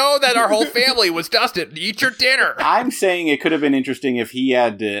 I know that our whole family was dusted. Eat your dinner. I'm saying it could have been interesting if he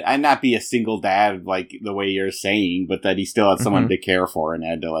had to, and not be a single dad like the way you're saying, but that he still had someone to care for and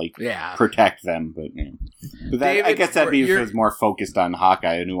had to like protect them. But that, David, I guess that'd be if it was more focused on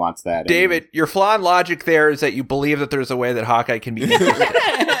Hawkeye, and who wants that? David, your flaw in logic there is that you believe that there's a way that Hawkeye can be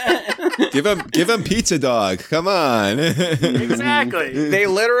Give him Pizza Dog. Come on. Exactly. They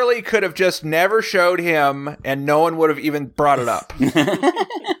literally could have just never showed him and no one would have even brought it up.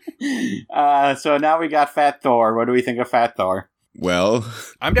 So now we got Fat Thor. What do we think of Fat Thor? Well,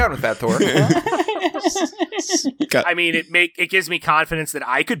 I'm down with that, Thor. I mean, it gives me confidence that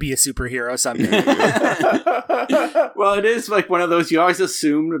I could be a superhero someday. Well, it is like one of those, you always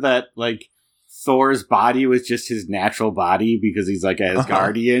assumed that like Thor's body was just his natural body because he's like a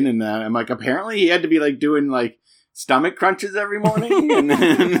Asgardian, and I'm like, apparently he had to be like doing like stomach crunches every morning and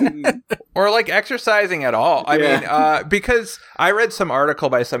then or like exercising at all. I mean, because I read some article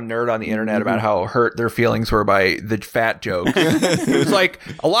by some nerd on the internet about how hurt their feelings were by the fat jokes. It was like,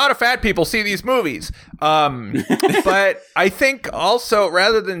 a lot of fat people see these movies. But I think also,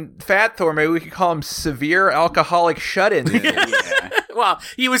 rather than Fat Thor, maybe we could call him severe alcoholic shut-in. Well,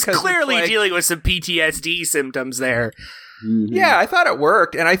 he was 'Cause clearly it's like- dealing with some PTSD symptoms there. Yeah, I thought it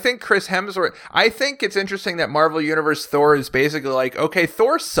worked. And I think Chris Hemsworth, I think it's interesting that Marvel Universe Thor is basically like, okay,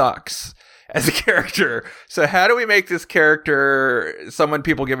 Thor sucks as a character. So how do we make this character someone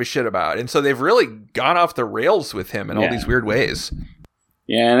people give a shit about? And so they've really gone off the rails with him in all these weird ways.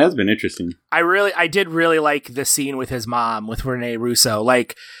 Yeah, that's been interesting. I did really like the scene with his mom, with Renee Russo.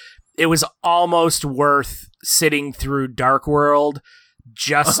 Like, it was almost worth sitting through Dark World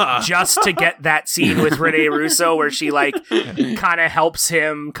just to get that scene with Renee Russo where she like kind of helps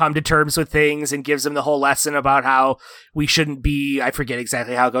him come to terms with things and gives him the whole lesson about how we shouldn't be, I forget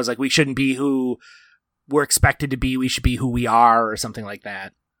exactly how it goes, like we shouldn't be who we're expected to be, we should be who we are, or something like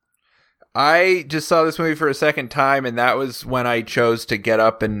that. I just saw this movie for a second time, and that was when I chose to get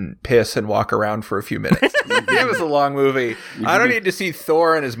up and piss and walk around for a few minutes. It was a long movie. I don't need to see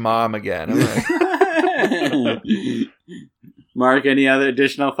Thor and his mom again. I'm like, Mark, any other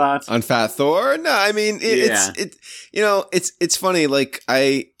additional thoughts on Fat Thor? No, I mean it's funny. Like,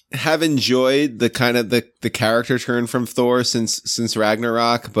 I have enjoyed the kind of the character turn from Thor since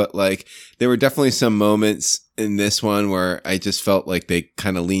Ragnarok, but like there were definitely some moments in this one where I just felt like they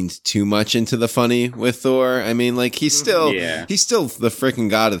kind of leaned too much into the funny with Thor. I mean, like he's still the freaking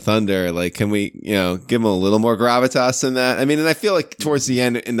god of thunder. Like, can we give him a little more gravitas than that? I mean, and I feel like towards the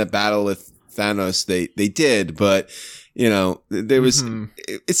end in the battle with Thanos, they did, but there was,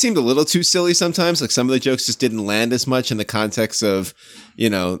 it seemed a little too silly sometimes. Like some of the jokes just didn't land as much in the context of,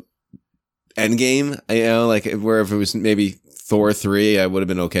 Endgame, like where if it was maybe Thor 3, I would have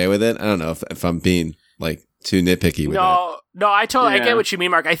been okay with it. I don't know if I'm being like too nitpicky with that. No, I get what you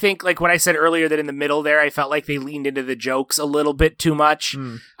mean, Mark. I think like when I said earlier that in the middle there, I felt like they leaned into the jokes a little bit too much.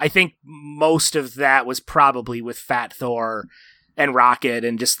 I think most of that was probably with Fat Thor and Rocket,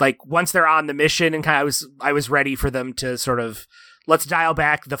 and just like once they're on the mission, and I was ready for them to sort of, let's dial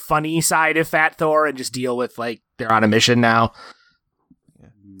back the funny side of Fat Thor and just deal with like they're on a mission now.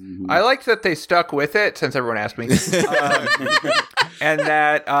 I liked that they stuck with it, since everyone asked me, and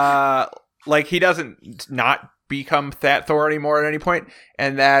that like he doesn't not become Fat Thor anymore at any point,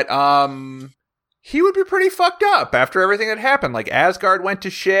 and that he would be pretty fucked up after everything that happened. Like, Asgard went to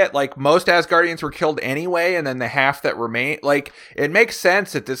shit. Like, most Asgardians were killed anyway, and then the half that remained, like, it makes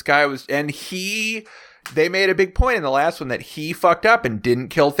sense that this guy was, and they made a big point in the last one that he fucked up and didn't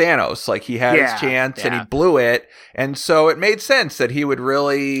kill Thanos. Like, he had his chance and he blew it. And so it made sense that he would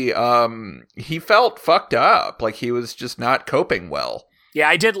really, he felt fucked up. Like, he was just not coping well. Yeah,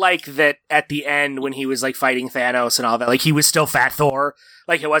 I did like that at the end when he was like fighting Thanos and all that. Like, he was still Fat Thor.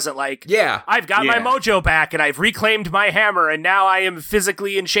 Like, it wasn't like, I've got my mojo back and I've reclaimed my hammer and now I am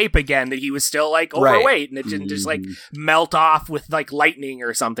physically in shape again. That he was still like overweight and it didn't just like melt off with like lightning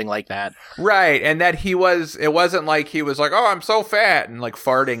or something like that. Right, and that it wasn't like he was like, oh, I'm so fat, and like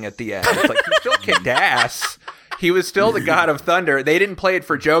farting at the end. It's like, he still kicked ass. he was still the god of thunder. They didn't play it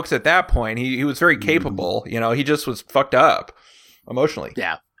for jokes at that point. He was very capable. You know, he just was fucked up emotionally.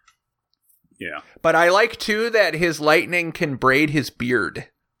 Yeah. Yeah. But I like, too, that his lightning can braid his beard.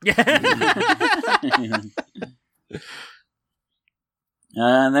 And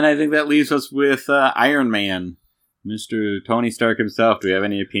then I think that leaves us with Iron Man, Mr. Tony Stark himself. Do we have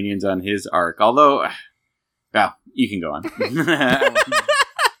any opinions on his arc? Although, well, you can go on.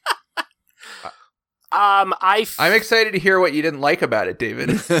 I'm excited to hear what you didn't like about it, David.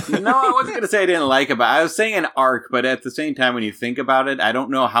 No, I wasn't going to say I didn't like it, but I was saying an arc, but at the same time, when you think about it, I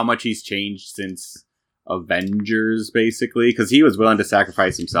don't know how much he's changed since Avengers, basically, because he was willing to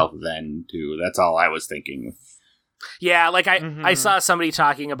sacrifice himself then, too. That's all I was thinking. Yeah, like I saw somebody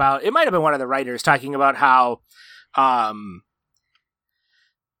talking about, it might have been one of the writers talking about how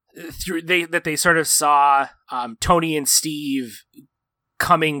they sort of saw Tony and Steve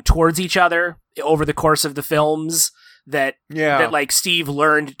coming towards each other over the course of the films, that like Steve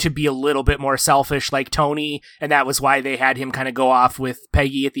learned to be a little bit more selfish like Tony, and that was why they had him kind of go off with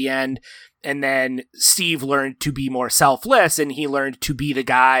Peggy at the end. And then Steve learned to be more selfless, and he learned to be the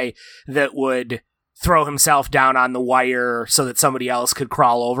guy that would throw himself down on the wire so that somebody else could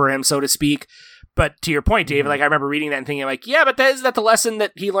crawl over him, so to speak. But to your point, David, like I remember reading that and thinking like, yeah, but is that the lesson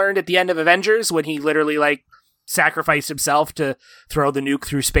that he learned at the end of Avengers, when he literally like sacrificed himself to throw the nuke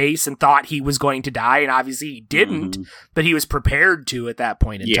through space and thought he was going to die, and obviously he didn't, but he was prepared to at that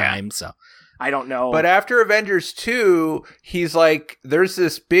point in time. So I don't know. But after Avengers 2, he's like, there's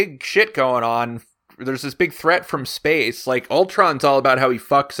this big shit going on. There's this big threat from space. Like, Ultron's all about how he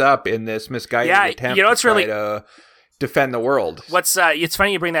fucks up in this misguided attempt to defend the world. It's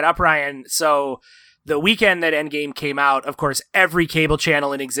funny you bring that up, Ryan. So the weekend that Endgame came out, of course, every cable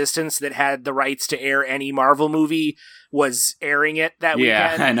channel in existence that had the rights to air any Marvel movie was airing it that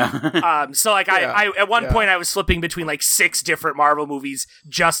weekend. Yeah, I know. So like I at one point I was flipping between like 6 different Marvel movies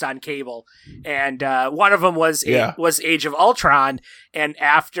just on cable, and one of them was Age of Ultron. And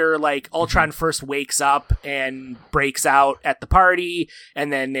after like Ultron first wakes up and breaks out at the party,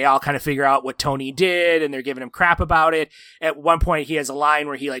 and then they all kind of figure out what Tony did, and they're giving him crap about it. At one point, he has a line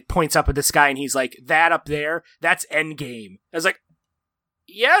where he like points up at the sky and he's like, "That up there, that's Endgame." I was like,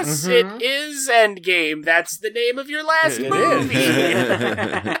 yes, it is Endgame. That's the name of your last movie.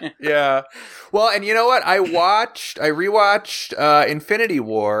 Yeah. Well, and you know what? I rewatched Infinity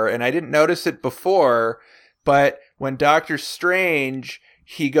War, and I didn't notice it before, but when Doctor Strange,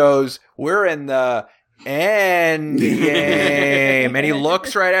 he goes, "We're in the Endgame," and he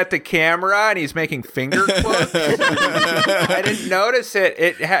looks right at the camera and he's making finger quotes. I didn't notice it.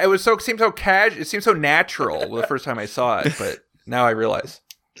 It seemed so casual. It seemed so natural the first time I saw it, but now I realize.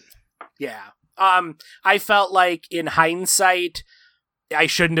 Yeah. I felt like in hindsight, I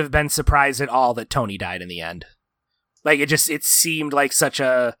shouldn't have been surprised at all that Tony died in the end. Like it seemed like such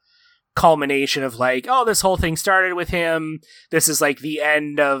a culmination of like, oh, this whole thing started with him. This is like the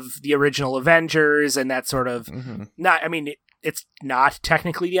end of the original Avengers, and that sort of it's not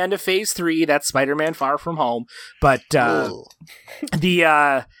technically the end of Phase 3. That's Spider-Man Far From Home, but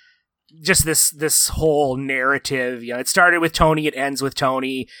just this whole narrative, it started with Tony, it ends with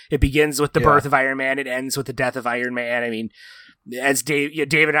Tony, it begins with the birth of Iron Man, it ends with the death of Iron Man. I mean, as David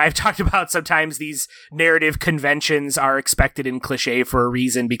and I have talked about, sometimes these narrative conventions are expected in cliche for a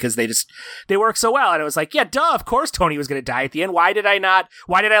reason, because they work so well. And it was like, yeah, duh, of course Tony was going to die at the end. Why did I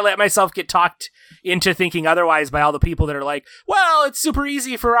let myself get talked into thinking otherwise by all the people that are like, well, it's super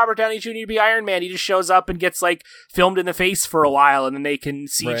easy for Robert Downey Jr. to be Iron Man. He just shows up and gets like filmed in the face for a while, and then they can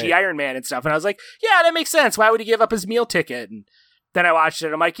CG Iron Man and stuff. And I was like, yeah, that makes sense. Why would he give up his meal ticket? And then I watched it,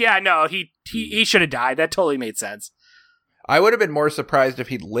 and I'm like, yeah, no, he should have died. That totally made sense. I would have been more surprised if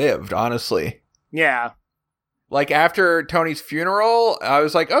he'd lived, honestly. Yeah. Like, after Tony's funeral, I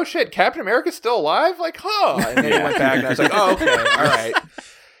was like, oh shit, Captain America's still alive? Like, huh. And then he went back, and I was like, oh, okay, all right.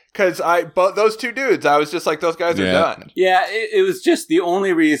 Because those two dudes, I was just like, those guys are done. Yeah, it was just the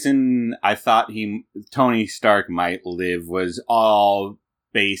only reason I thought Tony Stark might live was all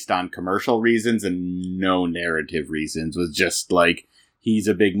based on commercial reasons and no narrative reasons. Was just like, he's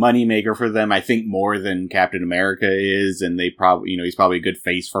a big moneymaker for them, I think more than Captain America is, and they probably, he's probably a good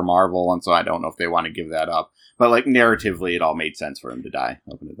face for Marvel, and so I don't know if they want to give that up. But, like, narratively, it all made sense for him to die.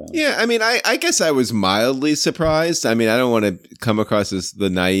 Yeah, I mean, I guess I was mildly surprised. I mean, I don't want to come across as the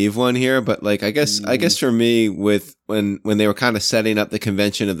naive one here, but, like, I guess for me, with when they were kind of setting up the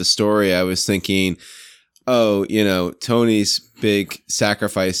convention of the story, I was thinking, oh, Tony's big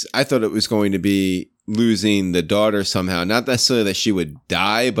sacrifice, I thought it was going to be losing the daughter somehow. Not necessarily that she would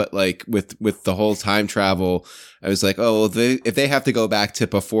die, but like with the whole time travel, I was like, oh, well, if they have to go back to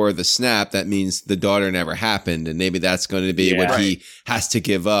before the snap, that means the daughter never happened. And maybe that's going to be what he has to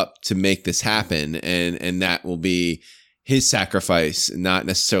give up to make this happen. And that will be his sacrifice, not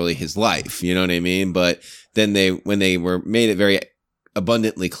necessarily his life. You know what I mean? But then when they made it very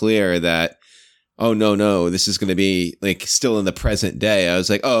abundantly clear that, oh, no, this is going to be like still in the present day, I was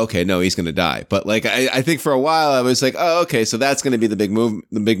like, oh, okay, no, he's going to die. But like, I think for a while I was like, oh, okay, so that's going to be the big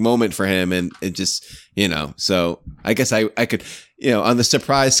moment for him. And it just, so I guess I could, on the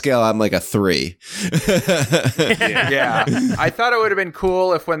surprise scale, I'm like a 3. Yeah. I thought it would have been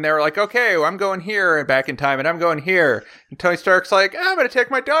cool if when they were like, okay, well, I'm going here and back in time and I'm going here. And Tony Stark's like, I'm going to take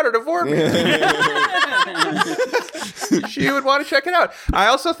my daughter to Vormir. She would want to check it out. I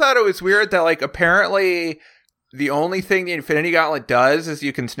also thought it was weird that like apparently the only thing the Infinity Gauntlet does is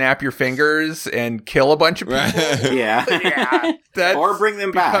you can snap your fingers and kill a bunch of people. Yeah. Or bring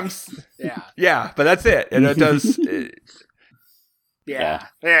them back. Yeah, but that's it. And it does... Yeah.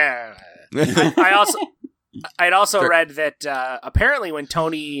 I'd also read that apparently when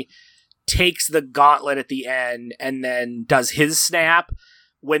Tony takes the gauntlet at the end and then does his snap,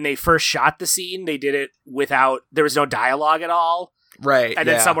 when they first shot the scene, they did it there was no dialogue at all. Right. And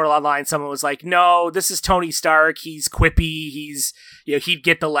then somewhere along the line, someone was like, no, this is Tony Stark. He's quippy. He'd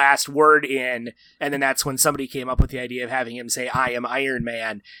get the last word in. And then that's when somebody came up with the idea of having him say, I am Iron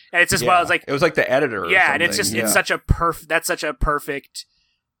Man. And it's just, well, I was like, it was like the editor. Yeah. And it's just, it's such a perfect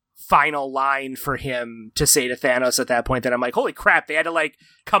final line for him to say to Thanos at that point that I'm like, holy crap, they had to like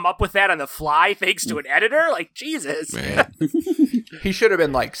come up with that on the fly thanks to an editor? Like, Jesus. He should have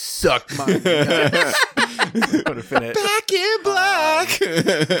been like, suck my nuts. Would have been it. Back in black.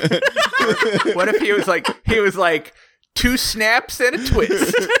 What if he was like 2 snaps and a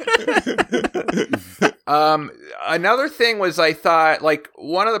twist? Another thing was, I thought like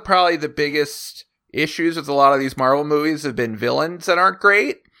one of probably the biggest issues with a lot of these Marvel movies have been villains that aren't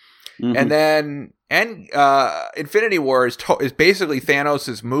great. Mm-hmm. And then Infinity War is basically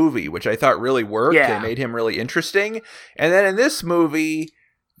Thanos' movie, which I thought really worked. Yeah. They made him really interesting. And then in this movie,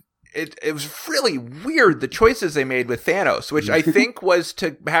 it was really weird, the choices they made with Thanos, which I think was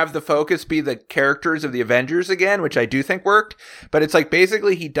to have the focus be the characters of the Avengers again, which I do think worked. But it's like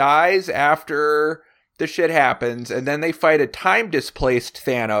basically he dies after the shit happens, and then they fight a time-displaced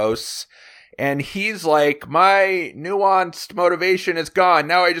Thanos. And he's like, my nuanced motivation is gone.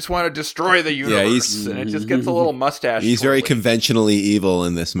 Now I just want to destroy the universe. And it just gets a little mustache. He's very conventionally evil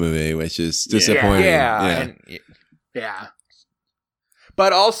in this movie, which is disappointing. Yeah.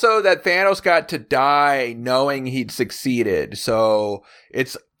 But also that Thanos got to die knowing he'd succeeded. So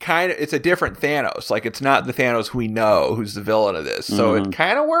it's a different Thanos. Like, it's not the Thanos we know who's the villain of this. So it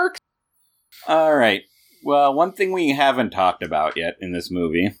kind of works. All right. Well, one thing we haven't talked about yet in this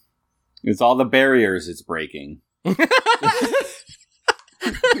movie is all the barriers it's breaking.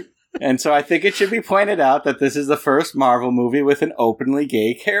 And so I think it should be pointed out that this is the first Marvel movie with an openly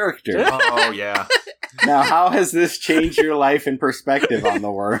gay character. Oh, yeah. Now, how has this changed your life and perspective on the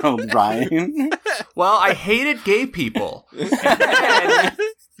world, Brian? Well, I hated gay people. And then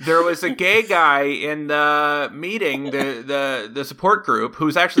there was a gay guy in the meeting, the support group,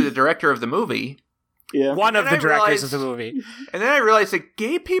 who's actually the director of the movie. Yeah. One of the directors of the movie. And then I realized that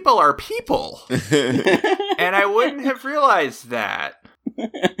gay people are people. And I wouldn't have realized that.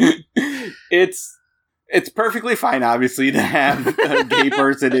 It's perfectly fine, obviously, to have a gay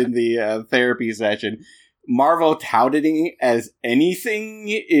person in the therapy session. Marvel touting it as anything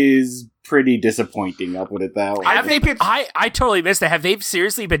is pretty disappointing, I'll put it that way. I totally missed it. Have they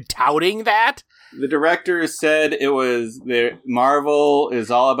seriously been touting that? The director said Marvel is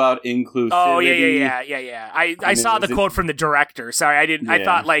all about inclusivity. Oh, yeah. I saw the quote from the director. Sorry, I didn't. Yeah. I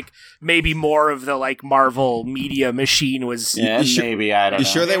thought like maybe more of the like Marvel media machine was. Yeah, maybe I don't know. You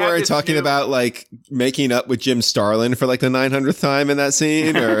sure they weren't talking about like making up with Jim Starlin for like the 900th time in that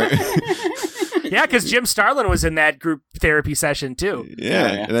scene, or? Yeah, because Jim Starlin was in that group therapy session too.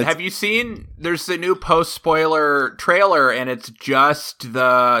 Yeah. Have you seen? There's the new post-spoiler trailer, and it's just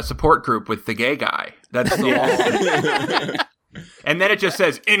the support group with the gay guy. That's the whole. And then it just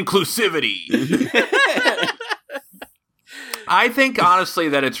says inclusivity. I think honestly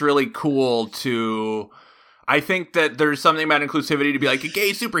that it's really cool to. I think that there's something about inclusivity to be like a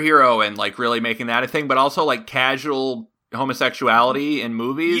gay superhero and like really making that a thing, but also like casual homosexuality in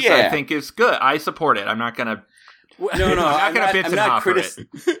movies, I think is good. I support it. I'm not gonna. I'm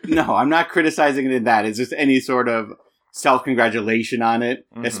not criticizing it in that. It's just any sort of self-congratulation on it,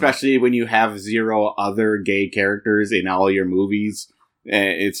 especially when you have 0 other gay characters in all your movies.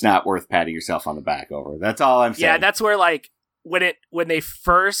 it's not worth patting yourself on the back over. That's all I'm saying. Yeah, that's where like when I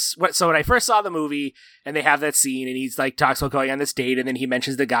first saw the movie and they have that scene and he's like talks about going on this date and then he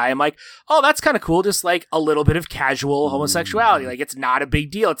mentions the guy, I'm like, oh, that's kind of cool. Just like a little bit of casual homosexuality. Like it's not a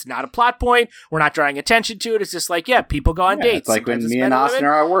big deal. It's not a plot point. We're not drawing attention to it. It's just like, yeah, people go on dates. It's like when me and Austin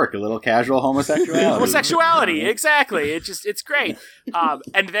are at work, a little casual homosexuality. Homosexuality, exactly. It's great.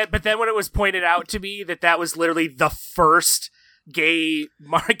 But then when it was pointed out to me that was literally the first gay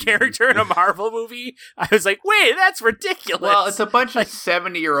character in a Marvel movie, I was like, wait, that's ridiculous. Well, it's a bunch of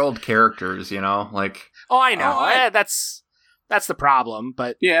 70-year-old characters, like. Oh, I know. That's the problem,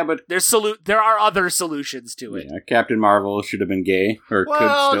 but yeah, but there are other solutions to it. Yeah, Captain Marvel should have been gay, or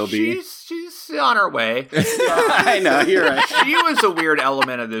could still be. She's on her way. I know, you're right. She was a weird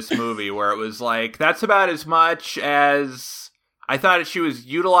element of this movie where it was like, that's about as much as I thought she was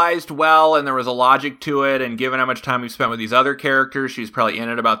utilized well, and there was a logic to it, and given how much time we've spent with these other characters, she's probably in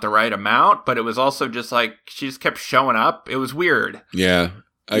it about the right amount, but it was also just like, she just kept showing up. It was weird. Yeah,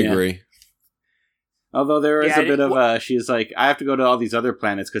 I agree. Although there is a bit of she's like, I have to go to all these other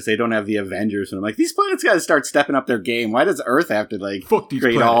planets because they don't have the Avengers. And I'm like, these planets got to start stepping up their game. Why does Earth have to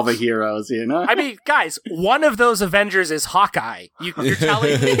create all the heroes, I mean, guys, one of those Avengers is Hawkeye. You're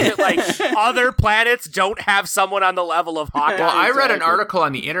telling me that like other planets don't have someone on the level of Hawkeye? Well, I read an article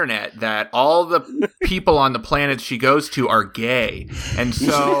on the internet that all the people on the planets she goes to are gay. And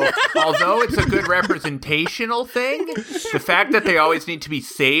so, although it's a good representational thing, the fact that they always need to be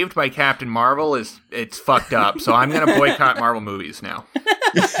saved by Captain Marvel it's fucked up, so I'm going to boycott Marvel movies now.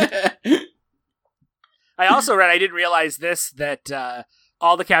 I also read, I didn't realize this, that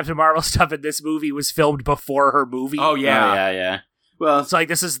all the Captain Marvel stuff in this movie was filmed before her movie. Oh, yeah. Yeah. Well, so like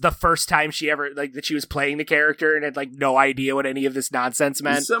this is the first time she ever that she was playing the character and had like no idea what any of this nonsense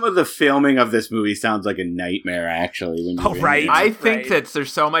meant. Some of the filming of this movie sounds like a nightmare, actually. I think that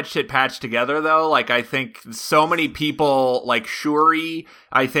there's so much shit patched together, though. Like, I think so many people, like Shuri,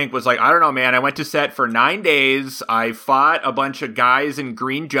 I think was like, I don't know, man. I went to set for 9 days. I fought a bunch of guys in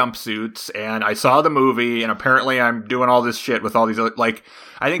green jumpsuits, and I saw the movie. And apparently, I'm doing all this shit with all these other, like.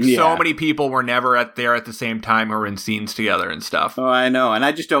 I think so many people were never there at the same time or were in scenes together and stuff. Oh, I know. And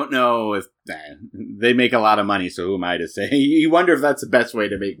I just don't know if they make a lot of money, so who am I to say? You wonder if that's the best way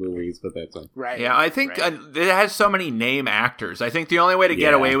to make movies, but that's like... Right. Yeah, I think it has so many name actors. I think the only way to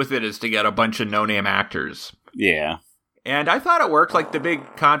get away with it is to get a bunch of no-name actors. Yeah. And I thought it worked. Like, the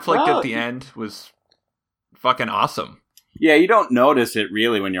big conflict at the end was fucking awesome. Yeah, you don't notice it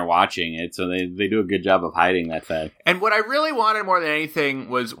really when you're watching it, so they do a good job of hiding that fact. And what I really wanted more than anything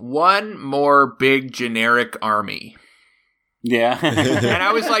was one more big generic army. Yeah. And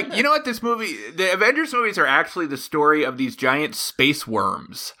I was like, you know what, the Avengers movies are actually the story of these giant space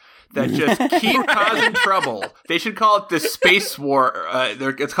worms that just keep causing trouble. They should call it the Space War.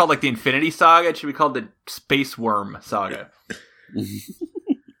 It's called like the Infinity Saga. It should be called the Space Worm Saga.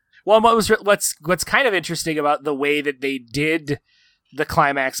 Well, what's kind of interesting about the way that they did the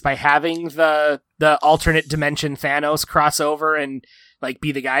climax by having the alternate dimension Thanos cross over and like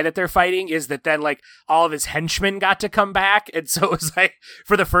be the guy that they're fighting is that then like all of his henchmen got to come back, and so it was like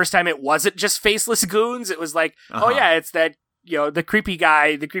for the first time it wasn't just faceless goons. It was like, oh yeah, it's that the creepy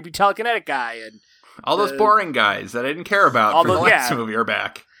guy, the creepy telekinetic guy, and all those boring guys that I didn't care about from the last movie are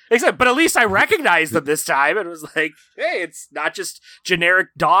back. Exactly, but at least I recognized them this time. It was like, hey, it's not just generic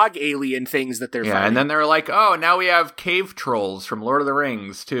dog alien things that they're fighting. And then they're like, oh, now we have cave trolls from Lord of the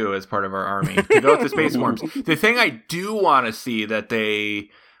Rings, too, as part of our army to go with the space worms. The thing I do want to see that they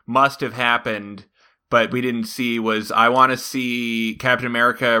must have happened, but we didn't see, was I want to see Captain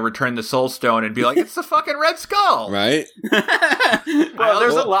America return the Soul Stone and be like, it's the fucking Red Skull! Right? Well,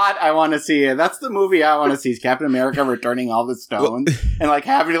 there's a lot I want to see. That's the movie I want to see, is Captain America returning all the stones and like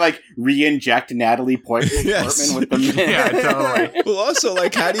having to like re-inject Natalie Portman with them. Yeah, totally. Well, also,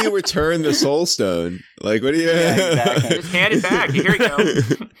 like, how do you return the Soul Stone? Like, what do you... Exactly. Just hand it back. Here you go.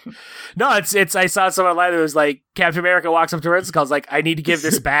 No, it's. I saw someone online that was like, Captain America walks up to Red Skull's like, I need to give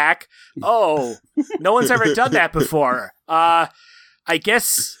this back. Oh, no one's ever done that before. I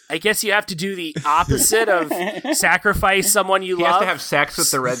guess you have to do the opposite of sacrifice someone you love. He has to have sex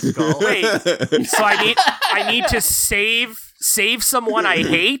with the Red Skull. Wait, so I need to save someone I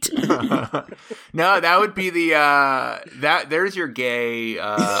hate? No, that would be the there's your gay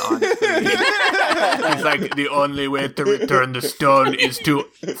on screen. It's like, the only way to return the stone is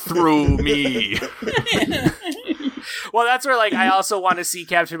through me. Well, that's where, like, I also want to see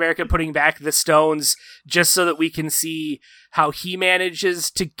Captain America putting back the stones just so that we can see how he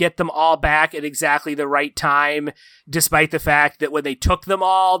manages to get them all back at exactly the right time, despite the fact that when they took them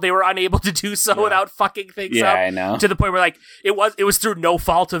all, they were unable to do so without fucking things up. I know. To the point where, like, it was through no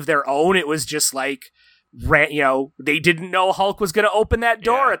fault of their own. It was just, like, they didn't know Hulk was going to open that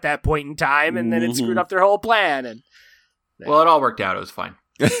door at that point in time, and then it screwed up their whole plan. And Well, it all worked out. It was fine.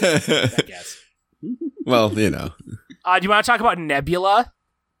 I guess. Well, you know. Do you want to talk about Nebula?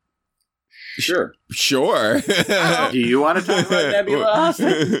 Sure. Sure. Do you want to talk about Nebula,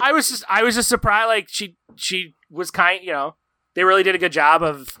 Austin? I was just surprised. Like she was they really did a good job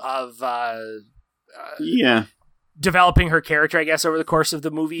of developing her character, I guess, over the course of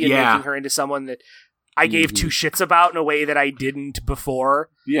the movie and making her into someone that I gave two shits about in a way that I didn't before.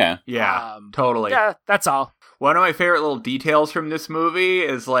 Yeah. Totally. Yeah, that's all. One of my favorite little details from this movie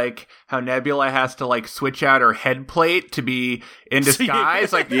is like how Nebula has to like switch out her head plate to be in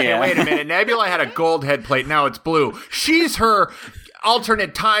disguise. Like, hey, wait a minute, Nebula had a gold head plate, now it's blue. She's her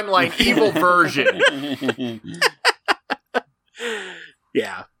alternate timeline evil version.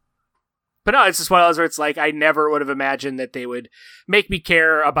 Yeah. But no, it's just one of those where it's like I never would have imagined that they would make me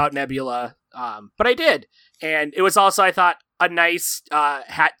care about Nebula, but I did. And it was also, I thought, a nice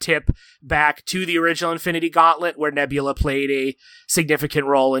hat tip back to the original Infinity Gauntlet, where Nebula played a significant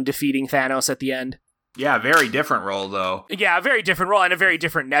role in defeating Thanos at the end. Yeah, very different role, though. Yeah, a very different role and a very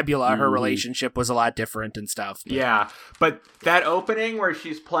different Nebula. Her relationship was a lot different and stuff. Yeah, but that opening where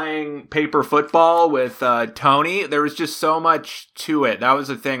she's playing paper football with Tony, there was just so much to it. That was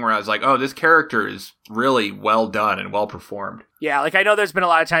the thing where I was like, oh, this character is really well done and well performed. Yeah, like I know there's been a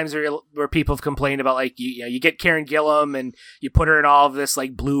lot of times where people have complained about like you get Karen Gillan and you put her in all of this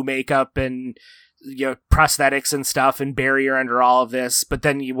like blue makeup and prosthetics and stuff and bury her under all of this, but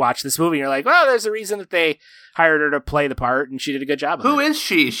then you watch this movie and you're like, well, there's a reason that they hired her to play the part and she did a good job of it. Who is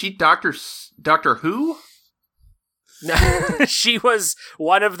she? Is she Doctor Who? She was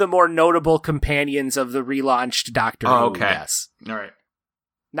one of the more notable companions of the relaunched Doctor Who. Okay. Yes. All right.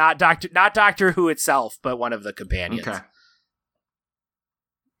 Not Doctor Who itself, but one of the companions. Okay.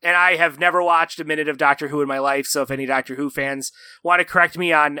 And I have never watched a minute of Doctor Who in my life, so if any Doctor Who fans want to correct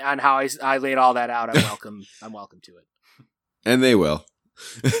me on how I laid all that out, I'm welcome. I'm welcome to it. And they will.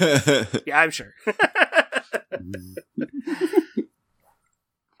 Yeah, I'm sure.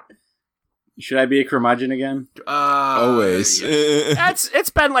 Should I be a curmudgeon again? Always. It's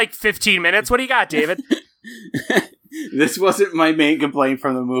been like 15 minutes. What do you got, David? This wasn't my main complaint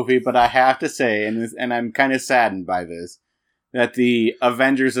from the movie, but I have to say, and I'm kind of saddened by this, that the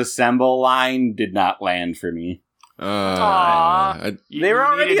Avengers Assemble line did not land for me. Aww. They were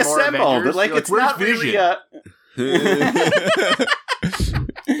already assembled. Like, it's not really a...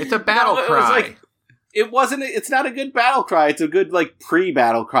 It's a battle cry. It's not a good battle cry. It's a good, like,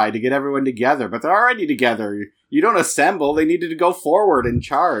 pre-battle cry to get everyone together, but they're already together. You don't assemble. They needed to go forward and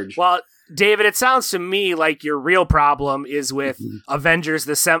charge. Well, David, it sounds to me like your real problem is with Avengers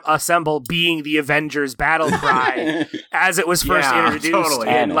Assemble being the Avengers battle cry as it was first introduced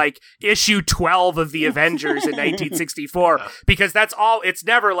in like issue 12 of the Avengers in 1964, because that's all. It's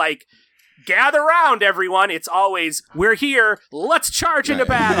never like, gather round everyone. It's always, we're here, let's charge into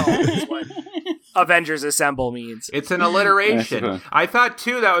battle. That's what Avengers Assemble means. It's an alliteration. I thought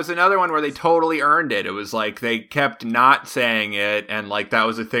too that was another one where they totally earned it. It was like they kept not saying it, and like that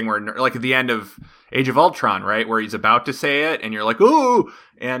was a thing where, like at the end of Age of Ultron, right, where he's about to say it, and you're like, ooh,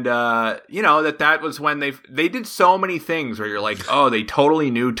 and that was when they did so many things where you're like, oh, they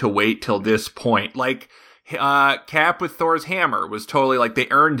totally knew to wait till this point, like. Cap with Thor's hammer was totally like they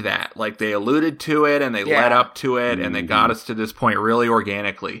earned that. Like they alluded to it and they led up to it and they got us to this point really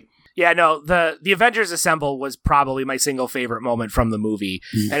organically. Yeah, no, the Avengers Assemble was probably my single favorite moment from the movie.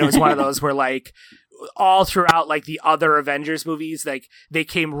 And it was one of those where like all throughout like the other Avengers movies, like they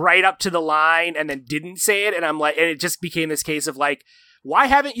came right up to the line and then didn't say it. And I'm like, and it just became this case of like, why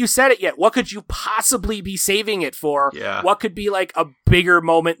haven't you said it yet? What could you possibly be saving it for? Yeah. What could be like a bigger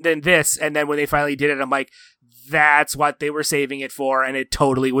moment than this? And then when they finally did it, I'm like, that's what they were saving it for. And it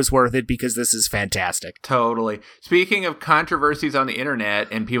totally was worth it because this is fantastic. Totally. Speaking of controversies on the internet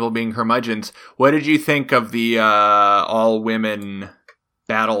and people being curmudgeons, what did you think of the all women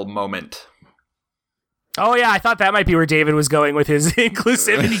battle moment? Oh yeah, I thought that might be where David was going with his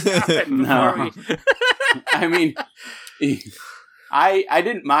inclusivity comment. No. I mean... I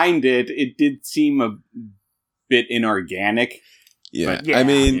didn't mind it. It did seem a bit inorganic. Yeah. But I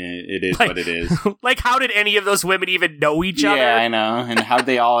mean, it is like, what it is. Like, how did any of those women even know each other? Yeah, I know. And how'd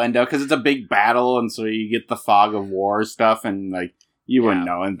they all end up? Because it's a big battle, and so you get the fog of war stuff, and like You wouldn't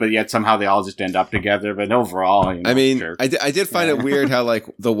know, but yet somehow they all just end up together. But overall, I mean, I did find it weird how like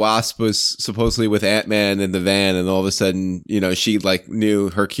the Wasp was supposedly with Ant-Man in the van, and all of a sudden, she like knew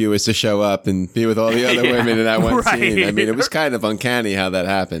her cue was to show up and be with all the other women in that one scene. I mean, it was kind of uncanny how that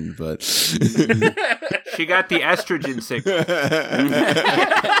happened, but she got the estrogen signal.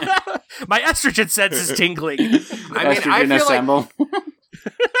 My estrogen sense is tingling. Estrogen assemble.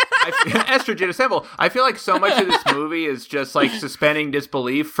 Estrogen assemble. I feel like so much of this movie is just like suspending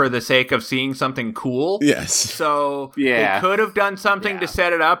disbelief for the sake of seeing something cool. Yes. So they could have done something to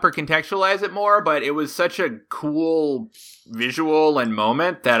set it up or contextualize it more, but it was such a cool visual and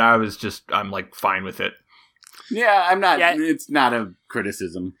moment that I'm like fine with it. Yeah, I'm not. Yeah. It's not a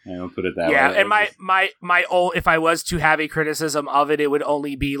criticism. I don't put it that way. Yeah, and my old, if I was to have a criticism of it, it would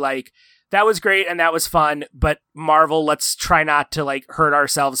only be like, that was great and that was fun, but Marvel, let's try not to like hurt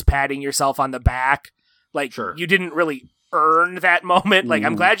ourselves patting yourself on the back. Like, you didn't really earn that moment. Like,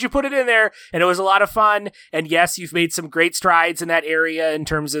 I'm glad you put it in there, and it was a lot of fun. And yes, you've made some great strides in that area in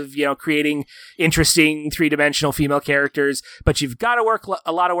terms of, creating interesting 3-dimensional female characters, but you've got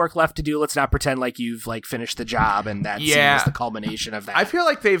a lot of work left to do. Let's not pretend like you've like finished the job, and that seems the culmination of that. I feel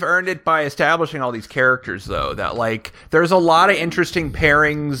like they've earned it by establishing all these characters, though, that like there's a lot of interesting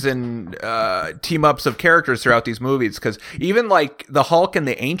pairings and team ups of characters throughout these movies, because even like the Hulk and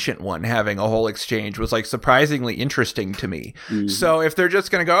the Ancient One having a whole exchange was like surprisingly interesting to me. So if they're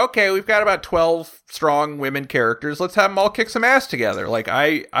just going to go, okay, we've got about 12 strong women characters, let's have them all kick some ass together. Like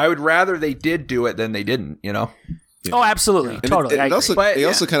I would rather they did do it than they didn't, Yeah. Oh, absolutely. Totally. It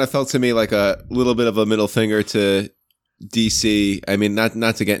also kind of felt to me like a little bit of a middle finger to DC. I mean,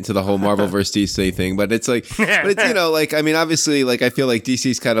 not to get into the whole Marvel versus DC thing, but it's like, like, I mean, obviously, like, I feel like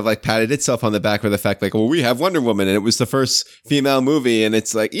DC's kind of like patted itself on the back for the fact, like, well, we have Wonder Woman, and it was the first female movie, and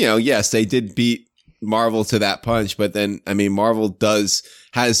it's like, yes, they did beat Marvel to that punch, but then, I mean, Marvel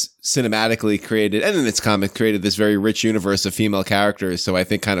has cinematically created, and in its comic created this very rich universe of female characters. So I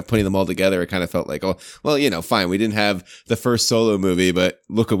think kind of putting them all together, it kind of felt like, oh, well, fine. We didn't have the first solo movie, but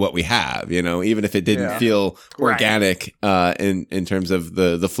look at what we have, even if it didn't feel organic, in terms of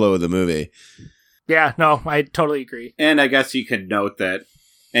the flow of the movie. Yeah, no, I totally agree. And I guess you could note that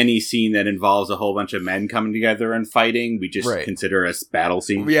any scene that involves a whole bunch of men coming together and fighting, we just consider a battle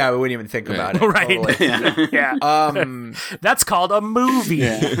scene. Yeah, we wouldn't even think about it. Right. Totally. Yeah. That's called a movie.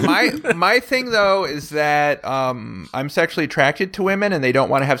 Yeah. My thing, though, is that I'm sexually attracted to women and they don't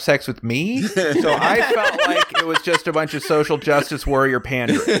want to have sex with me. So I felt like it was just a bunch of social justice warrior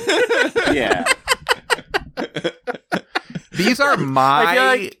pandering. Yeah. These are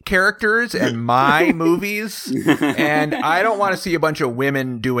my characters and my movies, and I don't want to see a bunch of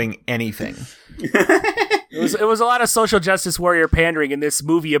women doing anything. It was a lot of social justice warrior pandering in this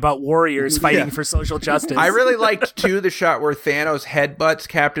movie about warriors fighting for social justice. I really liked, too, the shot where Thanos headbutts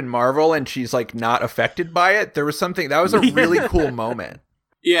Captain Marvel and she's, like, not affected by it. There was something, that was a really cool moment.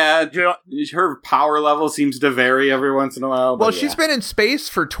 Yeah, her power level seems to vary every once in a while. Well, she's been in space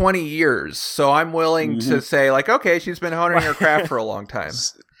for 20 years, so I'm willing to say, like, okay, she's been honing her craft for a long time.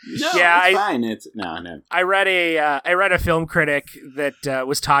 No, it's fine. It's no. I read a film critic that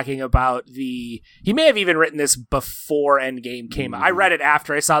was talking about he may have even written this before Endgame came out. I read it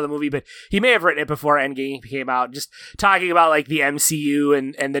after I saw the movie, but he may have written it before Endgame came out, just talking about like the MCU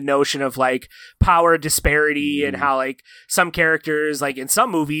and the notion of like power disparity and how like some characters, like in some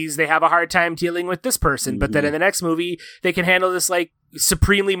movies, they have a hard time dealing with this person, but then in the next movie they can handle this like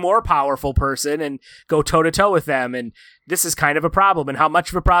supremely more powerful person and go toe-to-toe with them, and this is kind of a problem, and how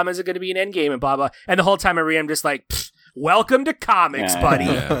much of a problem is it going to be in Endgame, and blah blah. And the whole time I read, I'm just like, welcome to comics, buddy.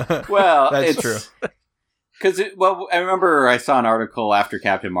 Yeah. Well, that's true. Because I remember I saw an article after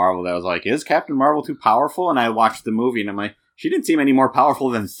Captain Marvel that was like, is Captain Marvel too powerful? And I watched the movie and I'm like, she didn't seem any more powerful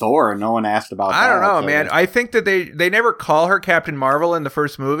than Thor, and no one asked about that. I don't know, man. I think that they never call her Captain Marvel in the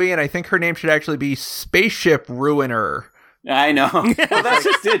first movie, and I think her name should actually be Spaceship Ruiner. I know. Well, that's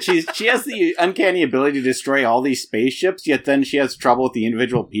just it. She has the uncanny ability to destroy all these spaceships, yet then she has trouble with the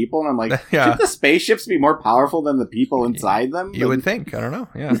individual people. And I'm like, should the spaceships be more powerful than the people inside them? You would think. I don't know.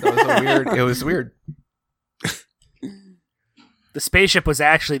 Yeah, it was weird. The spaceship was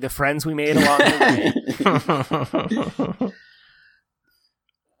actually the friends we made along the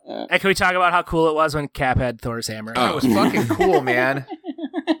way. And can we talk about how cool it was when Cap had Thor's hammer? Oh, it was fucking cool, man.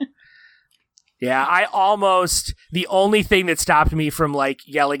 Yeah, the only thing that stopped me from like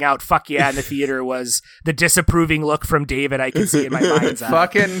yelling out "fuck yeah" in the theater was the disapproving look from David I could see in my mind's eye.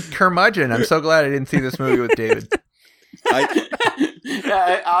 Fucking curmudgeon. I'm so glad I didn't see this movie with David.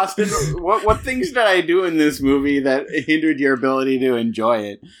 Austin, what things did I do in this movie that hindered your ability to enjoy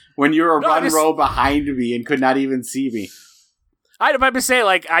it when you were one row behind me and could not even see me? I'm about to say,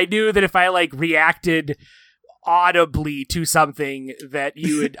 like, I knew that if I like reacted audibly to something that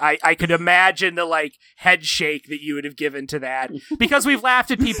you would, I could imagine the like head shake that you would have given to that, because we've laughed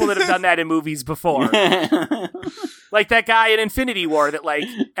at people that have done that in movies before. Like that guy in Infinity War that like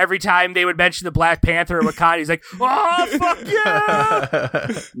every time they would mention the Black Panther or Wakanda, he's like, "Oh fuck yeah!"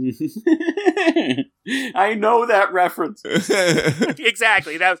 I know that reference.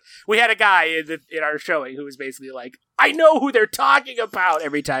 Exactly. We had a guy in our showing who was basically like, "I know who they're talking about"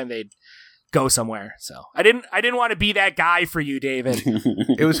 every time they'd go somewhere. So I didn't want to be that guy for you, David.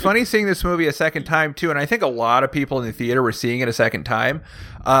 It was funny seeing this movie a second time too, and I think a lot of people in the theater were seeing it a second time.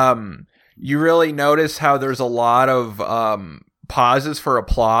 You really notice how there's a lot of pauses for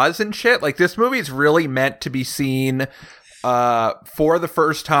applause and shit. Like, this movie is really meant to be seen for the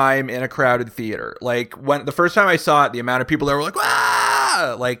first time in a crowded theater. Like, when the first time I saw it, the amount of people there were like,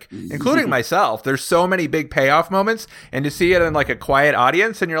 "Ah!" Like, including myself. There's so many big payoff moments, and to see it in like a quiet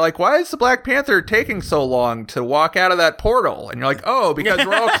audience, and you're like, why is the Black Panther taking so long to walk out of that portal? And you're like, oh, because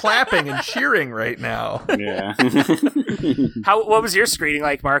we're all clapping and cheering right now. Yeah. What was your screening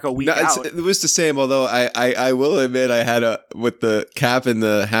like, Mark? A week out? It was the same, although I will admit I had with the Cap and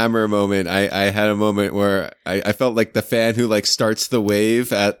the hammer moment, I had a moment where I felt like the fan who like starts the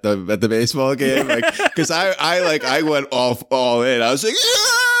wave at the baseball game, like, because I went all in. I was like,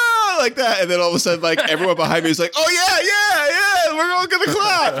 yeah, like that, and then all of a sudden, like, everyone behind me was like, oh yeah, we're all gonna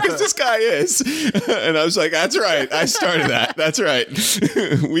clap because this guy is, and I was like, that's right, I started that. That's right.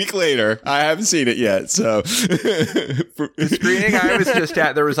 Week later, I haven't seen it yet, so the screening I was just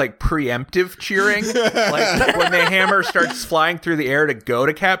at, there was like preemptive cheering, like when the hammer starts flying through the air to go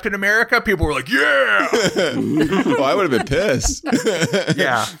to Captain America, people were like, yeah. Oh, I would have been pissed.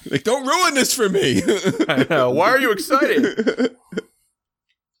 Yeah, like, don't ruin this for me. I know. Why are you excited?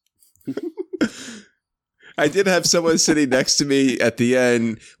 I did have someone sitting next to me at the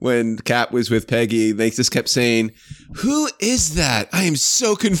end when Cap was with Peggy. They just kept saying, "Who is that? I am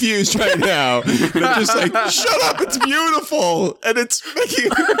so confused right now." And I'm just like, "Shut up! It's beautiful, and it's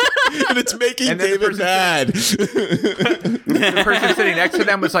making David mad." The person sitting next to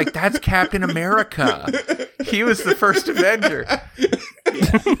them was like, "That's Captain America. He was the first Avenger."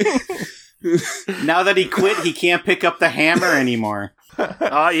 Now that he quit, he can't pick up the hammer anymore.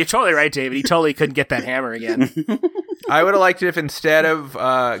 Oh, you're totally right, David. He totally couldn't get that hammer again. I would have liked it if instead of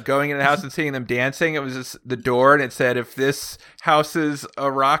going in the house and seeing them dancing, it was just the door and it said, "If this house is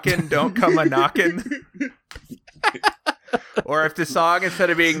a rockin', don't come a knockin'." Or if the song, instead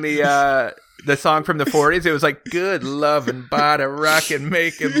of being the song from the 40s, it was like, "Good lovin' body rockin',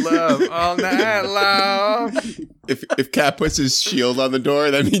 making love all night long." If Cap puts his shield on the door,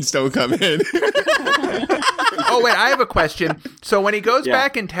 that means don't come in. Oh, wait, I have a question. So when he goes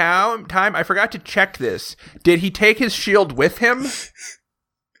back in time, I forgot to check this. Did he take his shield with him?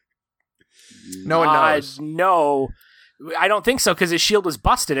 No one knows. No, I don't think so, because his shield was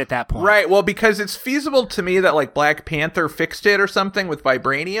busted at that point. Right, well, because it's feasible to me that like Black Panther fixed it or something with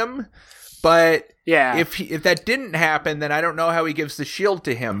vibranium. But yeah, if that didn't happen, then I don't know how he gives the shield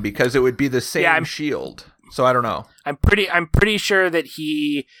to him, because it would be the same shield. So I don't know. I'm pretty sure that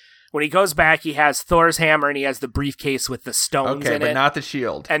when he goes back, he has Thor's hammer and he has the briefcase with the stones in it. But not the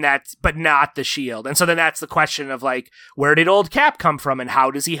shield. But not the shield. And so then that's the question of like, where did old Cap come from and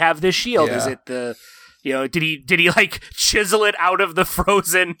how does he have this shield? Yeah. Is it did he like chisel it out of the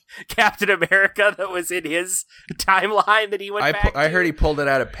frozen Captain America that was in his timeline that he went back to? I heard he pulled it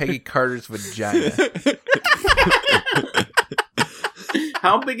out of Peggy Carter's vagina.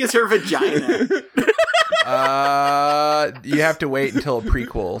 How big is her vagina? You have to wait until a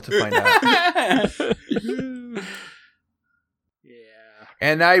prequel to find out.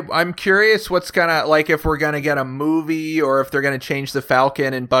 And I'm curious what's gonna, like, if we're gonna get a movie or if they're gonna change the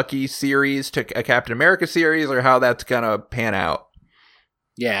Falcon and Bucky series to a Captain America series, or how that's gonna pan out.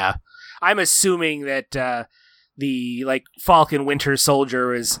 Yeah, I'm assuming that the like Falcon Winter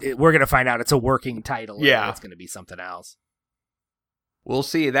Soldier we're gonna find out it's a working title. Yeah, it's gonna be something else. We'll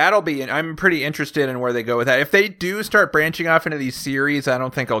see. I'm pretty interested in where they go with that. If they do start branching off into these series, I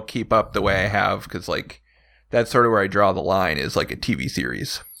don't think I'll keep up the way I have, because like that's sort of where I draw the line, is like a TV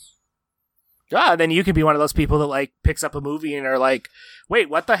series. Then you could be one of those people that like picks up a movie and are like, "Wait,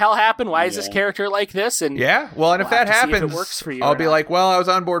 what the hell happened? Why is this character like this?" And well, and if that happens, if it works for you, I'll be like, "Well, I was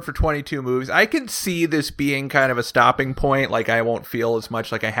on board for 22 movies." I can see this being kind of a stopping point. Like, I won't feel as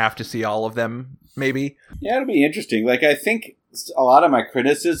much like I have to see all of them. Maybe. Yeah, it'll be interesting. Like, I think a lot of my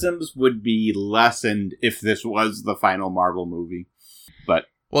criticisms would be lessened if this was the final Marvel movie. But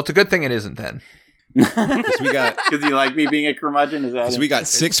well, it's a good thing it isn't then. Because you like me being a curmudgeon? Is that we got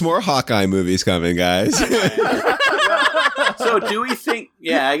 6 more Hawkeye movies coming, guys. So do we think,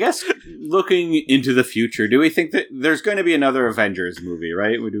 I guess looking into the future, do we think that there's going to be another Avengers movie,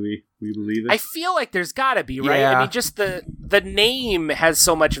 right? Do we believe it? I feel like there's gotta be, right? Yeah. I mean, just the name has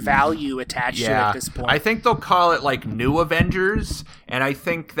so much value attached to it at this point. I think they'll call it like New Avengers, and I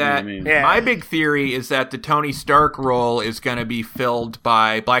think that Yeah. my big theory is that the Tony Stark role is going to be filled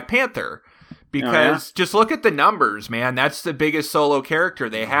by Black Panther. Because just look at the numbers, man. That's the biggest solo character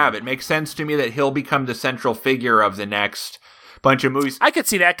they have. It makes sense to me that he'll become the central figure of the next bunch of movies. I could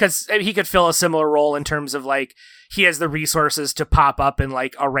see that because he could fill a similar role in terms of like he has the resources to pop up in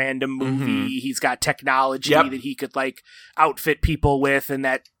like a random movie. He's got technology that he could like outfit people with, and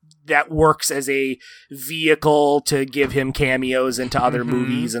that works as a vehicle to give him cameos into other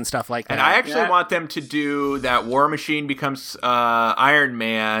movies and stuff like that. And I actually want them to do that War Machine becomes Iron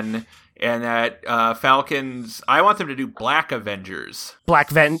Man. And that Falcons, I want them to do Black Avengers.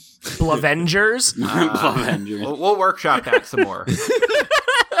 Blavengers? We'll workshop that some more.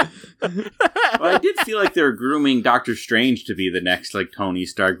 Well, I did feel like they were grooming Doctor Strange to be the next like Tony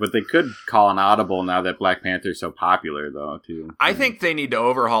Stark, but they could call an audible now that Black Panther's so popular, though. Too. I think they need to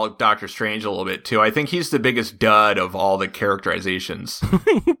overhaul Doctor Strange a little bit too. I think he's the biggest dud of all the characterizations.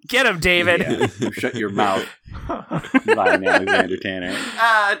 Get him, David. Yeah. Shut your mouth, lying Alexander Tanner.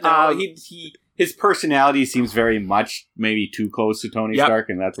 No, his personality seems very much maybe too close to Tony Stark,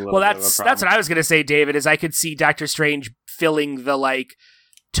 and that's a little. Bit of a problem. That's what I was gonna say, David. Is I could see Doctor Strange filling the like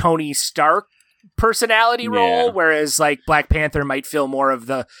Tony Stark personality role, whereas like Black Panther might fill more of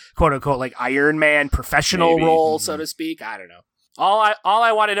the quote unquote like Iron Man professional role, so to speak. I don't know. All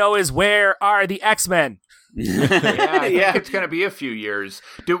I want to know is where are the X-Men? I think it's going to be a few years.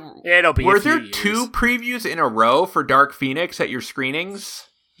 It'll be. Were a few there years. 2 previews in a row for Dark Phoenix at your screenings?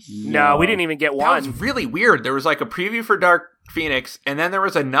 No, we didn't even get one. That was really weird. There was like a preview for Dark Phoenix, and then there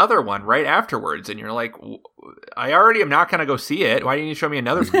was another one right afterwards, and you're like, I already am not going to go see it. Why didn't you show me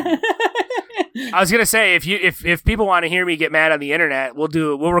another preview? I was gonna say if people want to hear me get mad on the internet, we'll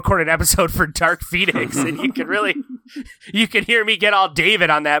record an episode for Dark Phoenix, and you can hear me get all David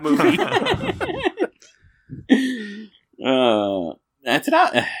on that movie. That's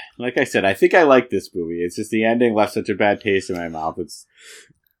not like I said. I think I like this movie. It's just the ending left such a bad taste in my mouth. It's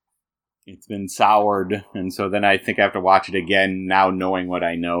been soured, and so then I think I have to watch it again now, knowing what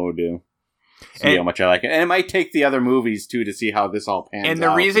I know to see how much I like it. And it might take the other movies too to see how this all pans out. And the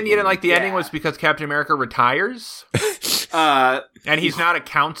reason you didn't like the ending was because Captain America retires, and he's not a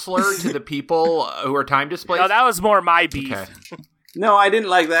counselor to the people who are time displaced. No, that was more my beef. Okay. No, I didn't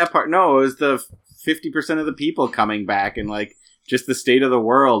like that part. No, it was the 50% of the people coming back and like just the state of the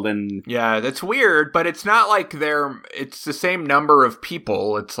world. And yeah, that's weird, but it's not like it's the same number of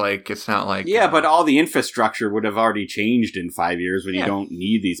people. It's not like but all the infrastructure would have already changed in 5 years when you don't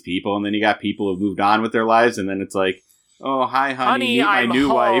need these people. And then you got people who've moved on with their lives, and then it's like, oh, hi, honey, meet my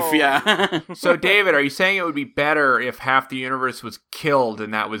new wife. Yeah. So, David, are you saying it would be better if half the universe was killed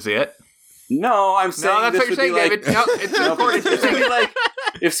and that was it? No, I'm saying that's what you're saying, David. No, it's important. This would be like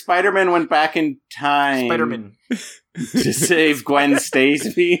if Spider-Man went back in time to save Gwen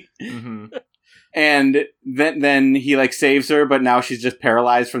Stacy, and then he like saves her, but now she's just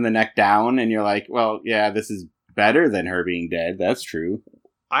paralyzed from the neck down, and you're like, well, yeah, this is better than her being dead. That's true.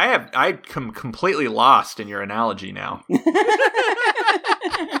 I come completely lost in your analogy now.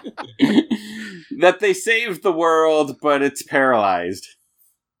 That they saved the world, but it's paralyzed.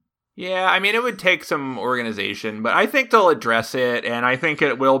 Yeah, I mean, it would take some organization, but I think they'll address it, and I think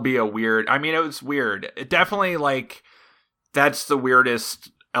it will be it was weird. It definitely, like, that's the weirdest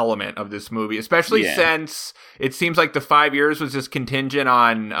element of this movie, especially since it seems like the 5 years was just contingent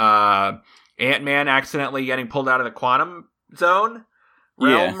on Ant-Man accidentally getting pulled out of the quantum zone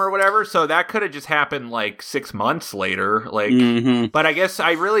realm or whatever, so that could have just happened, like, 6 months later, like, but I guess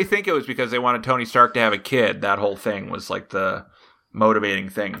I really think it was because they wanted Tony Stark to have a kid. That whole thing was, like, the motivating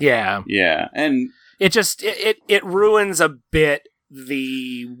thing. Yeah, and it just it ruins a bit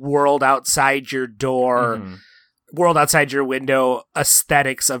the world outside your door, world outside your window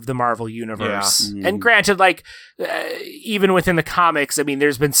aesthetics of the Marvel universe. And granted, like even within the comics, I mean,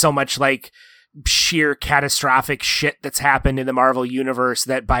 there's been so much like sheer catastrophic shit that's happened in the Marvel universe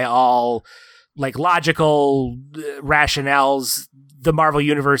that by all like logical rationales, the Marvel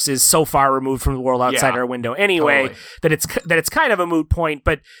universe is so far removed from the world outside our window anyway, that it's kind of a moot point.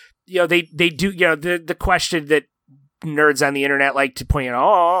 But they do, the question that nerds on the internet like to point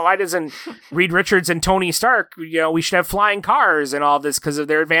out, why doesn't Reed Richards and Tony Stark, we should have flying cars and all this because of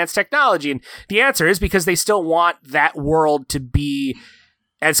their advanced technology? And the answer is because they still want that world to be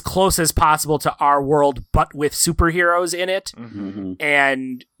as close as possible to our world, but with superheroes in it. Mm-hmm.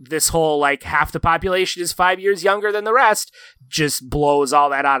 And this whole, like, half the population is 5 years younger than the rest just blows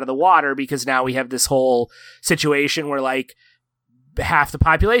all that out of the water, because now we have this whole situation where, like, half the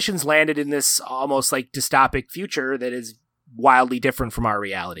population's landed in this almost, like, dystopic future that is wildly different from our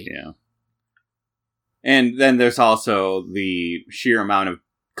reality. Yeah. And then there's also the sheer amount of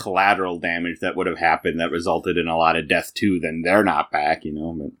collateral damage that would have happened that resulted in a lot of death too. Then they're not back, you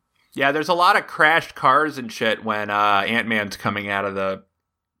know. But Yeah, there's a lot of crashed cars and shit when Ant-Man's coming out of the...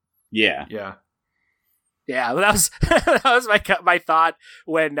 yeah. Yeah, well, that was my thought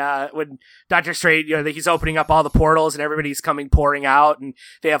when Doctor Strange, you know, he's opening up all the portals and everybody's pouring out, and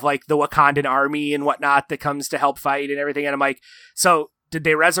they have, like, the Wakandan army and whatnot that comes to help fight and everything. And I'm like, so did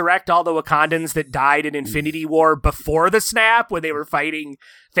they resurrect all the Wakandans that died in Infinity War before the snap when they were fighting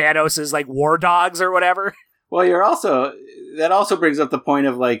Thanos' like war dogs or whatever? Well, that also brings up the point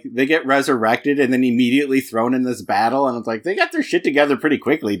of, like, they get resurrected and then immediately thrown in this battle, and it's like, they got their shit together pretty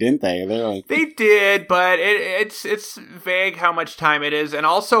quickly, didn't they? They're like, They did, but it's vague how much time it is, and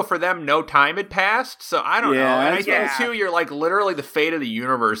also for them, no time had passed, so I don't know. And I think, too, you're like, literally the fate of the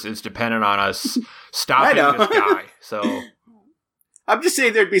universe is dependent on us stopping this guy, so... I'm just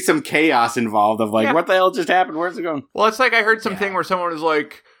saying thered be some chaos involved of, like, what the hell just happened? Where's it going? Well, it's like I heard something where someone was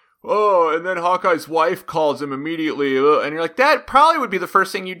like, oh, and then Hawkeye's wife calls him immediately, and you're like, that probably would be the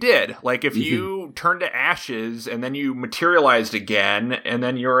first thing you did. Like, if you turned to ashes, and then you materialized again, and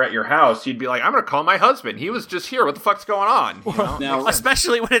then you're at your house, you'd be like, I'm gonna call my husband. He was just here. What the fuck's going on? You know? Now,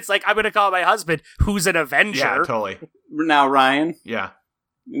 especially when it's like, I'm gonna call my husband, who's an Avenger. Yeah, totally. Now, Ryan. Yeah.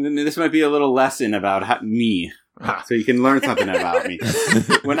 This might be a little lesson about me. So you can learn something about me.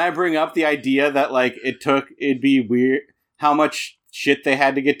 When I bring up the idea that, like, it'd be weird how much shit they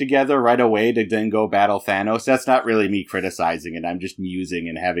had to get together right away to then go battle Thanos, that's not really me criticizing it. I'm just musing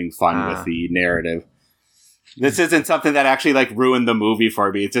and having fun with the narrative. This isn't something that actually, like, ruined the movie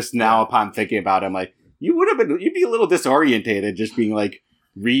for me. It's just now upon thinking about it, I'm like, you'd be a little disorientated just being, like,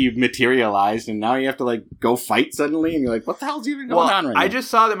 rematerialized, and now you have to, like, go fight suddenly, and you're like, what the hell's even going on right now? I just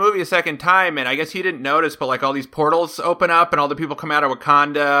saw the movie a second time, and I guess you didn't notice, but, like, all these portals open up, and all the people come out of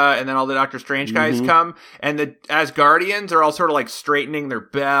Wakanda, and then all the Doctor Strange guys come, and the Asgardians are all sort of, like, straightening their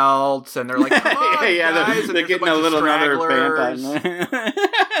belts, and they're like, come on, guys, they're getting a little another band.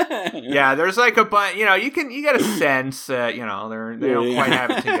 Yeah, there's, like, a bunch, you know, you get a sense that, you know, they don't quite have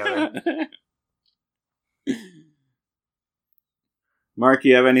it together. Mark,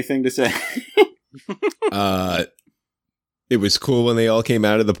 you have anything to say? It was cool when they all came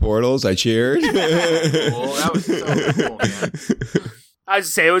out of the portals. I cheered. That was so cool, man. I was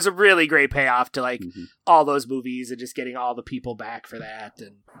to say, it was a really great payoff to, like, all those movies and just getting all the people back for that.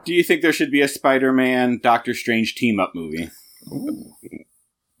 And do you think there should be a Spider-Man Doctor Strange team-up movie?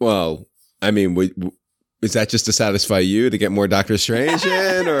 Well, I mean, is that just to satisfy you to get more Doctor Strange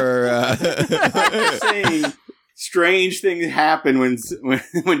in, or? I'm saying strange things happen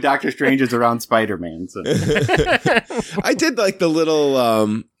when Doctor Strange is around Spider-Man. So. I did like the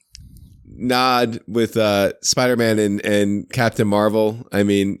little nod with Spider-Man and Captain Marvel. I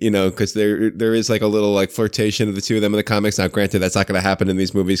mean, you know, because there is like a little like flirtation of the two of them in the comics. Now, granted, that's not going to happen in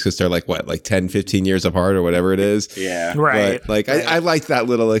these movies because they're like, what, like 10, 15 years apart or whatever it is. Yeah. Right. But like, I liked that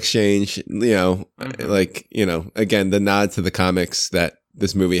little exchange, you know, like, you know, again, the nod to the comics that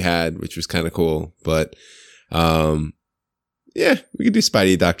this movie had, which was kind of cool. But yeah, we could do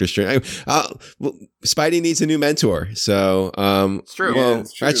Spidey, Doctor Strange. Well, Spidey needs a new mentor. So, it's true. Well, Yeah,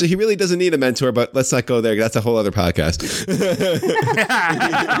 it's true. Actually, he really doesn't need a mentor, but let's not go there. That's a whole other podcast.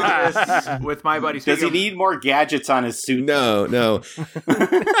 With my buddy. Does he need more gadgets on his suit? No. And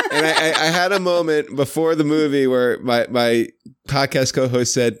I had a moment before the movie where my podcast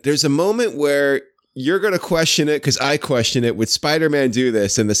co-host said, there's a moment where you're going to question it because I question it. Would Spider-Man do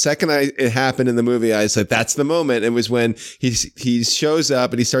this? And the second it happened in the movie, I said, that's the moment. It was when he shows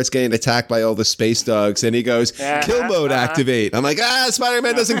up and he starts getting attacked by all the space dogs and he goes, kill mode activate. I'm like,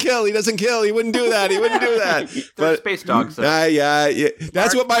 Spider-Man doesn't kill. He doesn't kill. He wouldn't do that. He wouldn't do that. But space dogs. Yeah.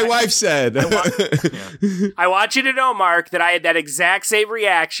 That's what my wife said. I want you to know, Mark, that I had that exact same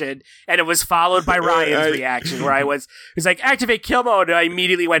reaction, and it was followed by Ryan's reaction, where he's like, activate kill mode, and I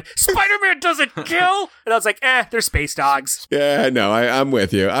immediately went, Spider-Man doesn't kill. And I was like, they're space dogs. Yeah, no, I'm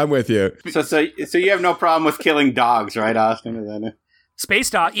with you. So you have no problem with killing dogs, right, Austin?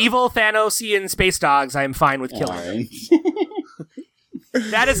 Space dog, evil Thanosian space dogs, I am fine with killing. Right.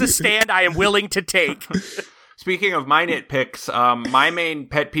 That is a stand I am willing to take. Speaking of my nitpicks, my main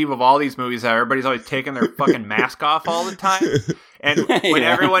pet peeve of all these movies is that everybody's always taking their fucking mask off all the time. And when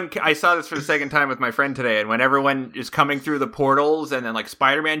everyone, I saw this for the second time with my friend today, and when everyone is coming through the portals, and then like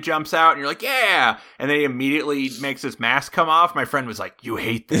Spider-Man jumps out, and you're like, yeah, and then he immediately makes his mask come off. My friend was like, you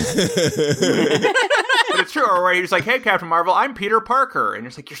hate this. But it's true. Or where he was like, hey, Captain Marvel, I'm Peter Parker, and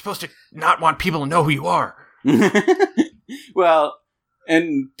it's like, you're supposed to not want people to know who you are. Well,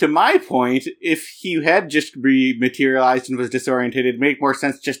 and to my point, if he had just rematerialized and was disoriented, it'd make more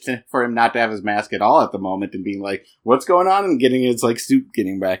sense for him not to have his mask at all at the moment and being like, what's going on? And getting his like suit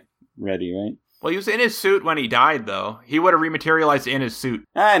getting back ready, right? Well, he was in his suit when he died, though. He would have rematerialized in his suit.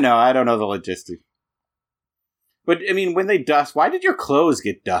 I know. I don't know the logistics. But, I mean, when they dust, why did your clothes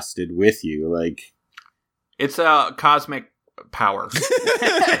get dusted with you? Like, it's a cosmic power.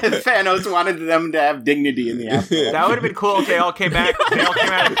 Thanos wanted them to have dignity in the afterlife. That would have been cool if they all came back. They all came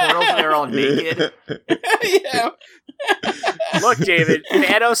out of the portals and they were all naked. Yeah. Look, David,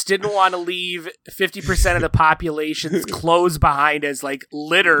 Thanos didn't want to leave 50% of the population's clothes behind as like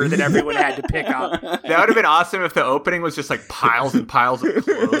litter that everyone had to pick up. That would have been awesome if the opening was just like piles and piles of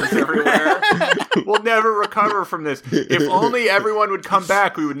clothes everywhere. We'll never recover from this. If only everyone would come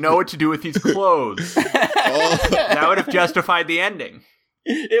back, we would know what to do with these clothes. That would have justified the ending.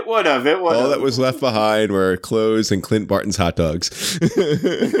 It would have. It would. All that was left behind were clothes and Clint Barton's hot dogs. He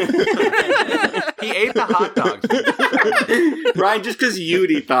ate the hot dogs. Brian, just because you'd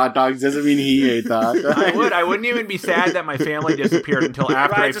eat the hot dogs doesn't mean he ate the hot dogs. I would. I wouldn't even be sad that my family disappeared until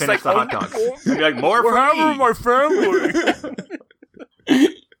after I finished the hot dogs. I'd be like, more for me. My family.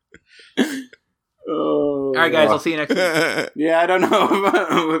 Oh, all right, guys, I'll see you next week. Yeah, I don't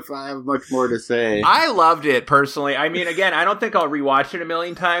know if I have much more to say. I loved it, personally. I mean, again, I don't think I'll rewatch it a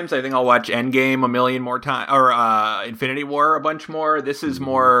million times. I think I'll watch Endgame a million more times, or Infinity War a bunch more. This is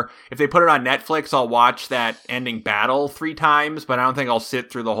more, if they put it on Netflix, I'll watch that ending battle 3 times, but I don't think I'll sit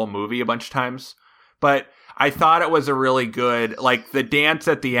through the whole movie a bunch of times. But I thought it was a really good, like, the dance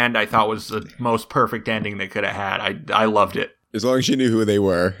at the end I thought was the most perfect ending they could have had. I loved it. As long as you knew who they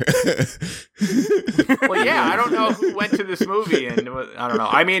were. Well, yeah, I don't know who went to this movie, and I don't know.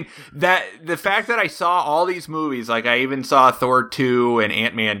 I mean, that the fact that I saw all these movies, like I even saw Thor 2 and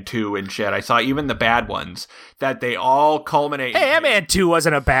Ant-Man 2 and shit. I saw even the bad ones, that they all culminate. Hey, Ant-Man 2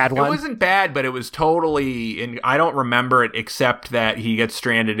 wasn't a bad one. It wasn't bad, but it was totally, and I don't remember it except that he gets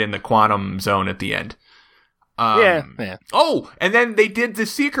stranded in the quantum zone at the end. Yeah. Oh, and then they did the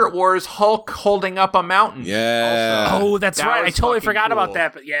Secret Wars Hulk holding up a mountain. Yeah. Also. Oh, that's right. I totally forgot cool. about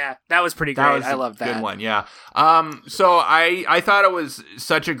that. But yeah, that was pretty great. I love that. Good one, yeah. So I thought it was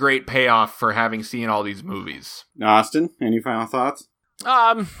such a great payoff for having seen all these movies. Austin, any final thoughts?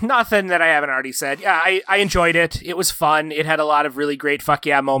 Nothing that I haven't already said. Yeah, I enjoyed it. It was fun. It had a lot of really great fuck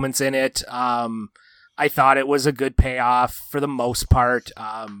yeah moments in it. I thought it was a good payoff for the most part.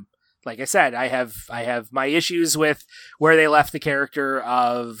 Like I said, I have my issues with where they left the character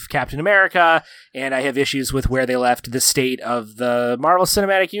of Captain America, and I have issues with where they left the state of the Marvel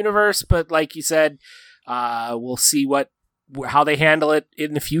Cinematic Universe. But like you said, we'll see how they handle it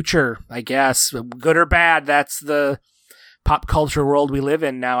in the future, I guess. Good or bad, that's the pop culture world we live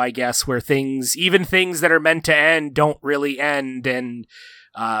in now, I guess, where even things that are meant to end don't really end, and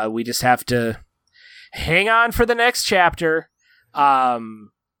we just have to hang on for the next chapter.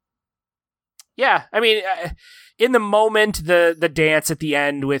 Yeah, I mean, in the moment, the dance at the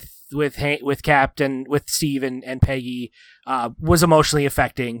end with Steve and Peggy was emotionally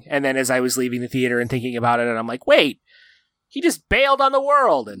affecting. And then as I was leaving the theater and thinking about it, and I'm like, wait, he just bailed on the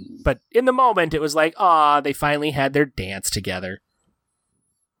world. But in the moment, it was like, they finally had their dance together.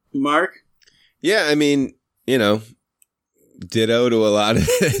 Mark? Yeah, I mean, ditto to a lot of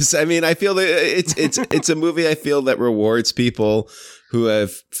this. I mean, I feel that it's a movie I feel that rewards people who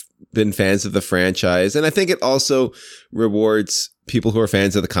have been fans of the franchise. And I think it also rewards people who are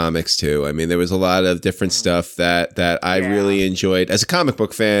fans of the comics too. I mean, there was a lot of different stuff that I really enjoyed as a comic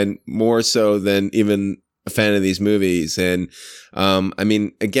book fan, more so than even a fan of these movies. And I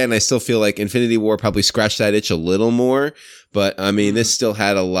mean, again, I still feel like Infinity War probably scratched that itch a little more, but I mean, this still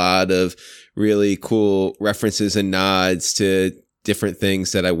had a lot of really cool references and nods to different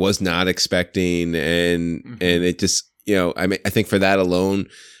things that I was not expecting. And it just, I mean, I think for that alone,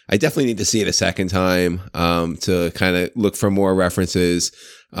 I definitely need to see it a second time to kind of look for more references.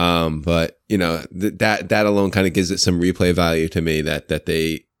 But that alone kind of gives it some replay value to me that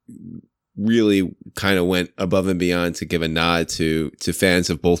they really kind of went above and beyond to give a nod to fans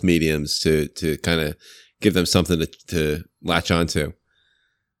of both mediums to kind of give them something to latch onto.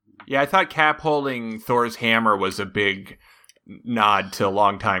 Yeah, I thought Cap holding Thor's hammer was a big nod to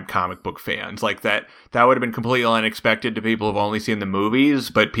longtime comic book fans. Like that would have been completely unexpected to people who've only seen the movies,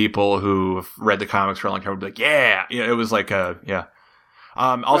 but people who've read the comics for a long time would be like, yeah, it was like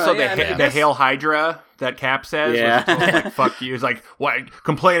also the Hail Hydra that Cap says, yeah. was totally like, fuck you. It's like, what?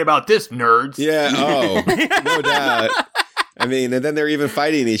 Complain about this, nerds. Yeah, no doubt. I mean, and then they're even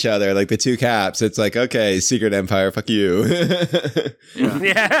fighting each other, like the two Caps. It's like, okay, Secret Empire, fuck you.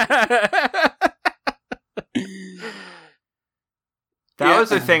 That was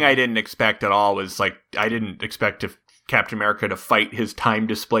the thing I didn't expect at all, was like, I didn't expect Captain America to fight his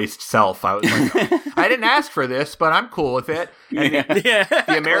time-displaced self. I was like, I didn't ask for this, but I'm cool with it. And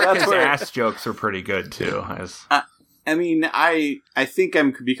the Americans' ass jokes were pretty good, too. I mean, I think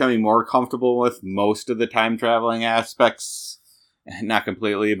I'm becoming more comfortable with most of the time-traveling aspects. Not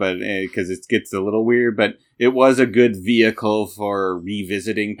completely, but because it gets a little weird, but it was a good vehicle for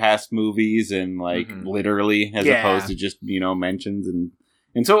revisiting past movies and, like, literally, as opposed to just, mentions.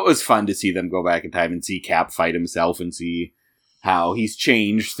 And so it was fun to see them go back in time and see Cap fight himself and see how he's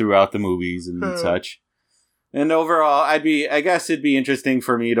changed throughout the movies and such. And overall, I guess it'd be interesting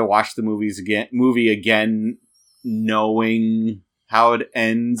for me to watch the movie again, knowing how it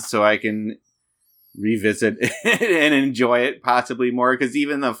ends, so I can revisit it and enjoy it possibly more. Because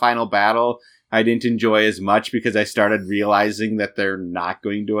even the final battle, I didn't enjoy as much because I started realizing that they're not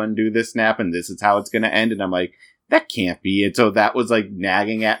going to undo this snap and this is how it's going to end. And I'm like, that can't be it. So that was like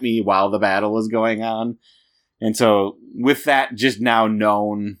nagging at me while the battle was going on. And so with that just now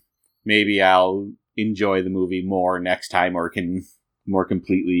known, maybe I'll enjoy the movie more next time, or can more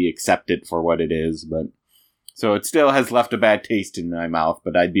completely accept it for what it is. But so it still has left a bad taste in my mouth,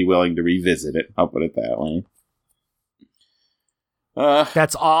 but I'd be willing to revisit it. I'll put it that way.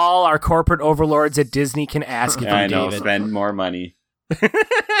 That's all our corporate overlords at Disney can ask of you, I know, David. spend more money.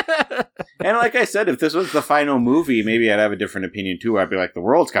 And like I said, if this was the final movie, maybe I'd have a different opinion too. I'd be like, the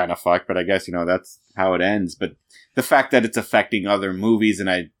world's kind of fucked, but I guess, that's how it ends. But the fact that it's affecting other movies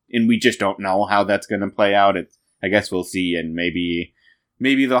and we just don't know how that's going to play out, I guess we'll see, and maybe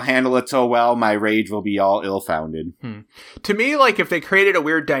they'll handle it so well, my rage will be all ill-founded. To me, like, if they created a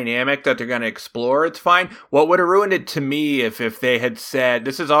weird dynamic that they're going to explore, it's fine. What would have ruined it to me if they had said,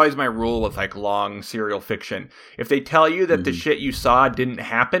 this is always my rule with, like, long serial fiction. If they tell you that the shit you saw didn't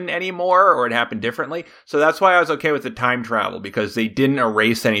happen anymore, or it happened differently. So that's why I was okay with the time travel, because they didn't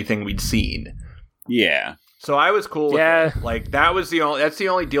erase anything we'd seen. Yeah. So I was cool with it. Like, that's the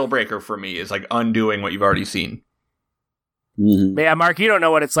only deal breaker for me, is, like, undoing what you've already seen. Mm-hmm. Yeah, Mark, you don't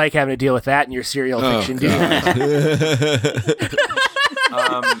know what it's like having to deal with that in your serial fiction, do you?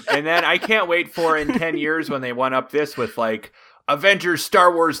 And then I can't wait for in 10 years when they one up this with, like, Avengers,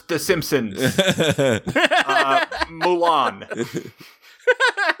 Star Wars, The Simpsons, Mulan.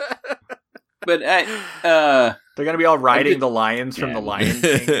 But they're going to be all riding the lions from the Lion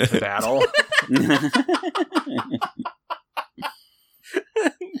King to battle.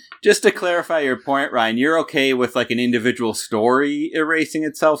 Just to clarify your point, Ryan, you're okay with, like, an individual story erasing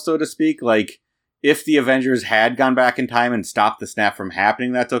itself, so to speak? Like, if the Avengers had gone back in time and stopped the snap from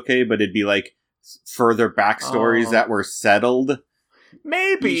happening, that's okay, but it'd be, like, further backstories that were settled?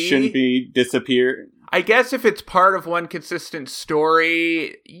 Maybe. Shouldn't be disappear. I guess if it's part of one consistent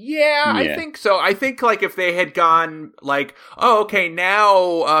story, I think so. I think, like, if they had gone, like, oh, okay,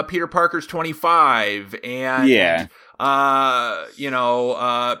 now Peter Parker's 25, and...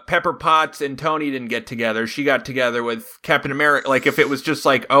 Pepper Potts and Tony didn't get together. She got together with Captain America. Like, if it was just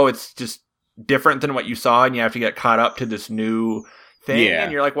like, oh, it's just different than what you saw and you have to get caught up to this new thing. Yeah.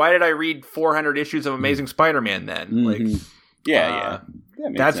 And you're like, why did I read 400 issues of Amazing Spider-Man then? Mm-hmm. Like,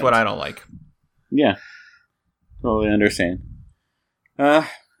 That's sense. What I don't like. Yeah. Totally understand. All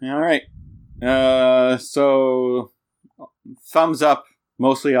right. So thumbs up.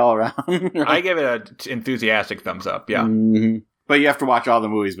 Mostly all around. Right? I give it an enthusiastic thumbs up, yeah. Mm-hmm. But you have to watch all the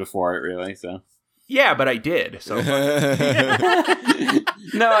movies before it, really, so. Yeah, but I did, so.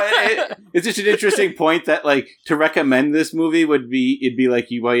 No, it's just an interesting point that, like, to recommend this movie it'd be like,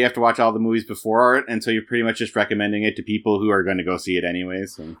 you have to watch all the movies before it, and so you're pretty much just recommending it to people who are going to go see it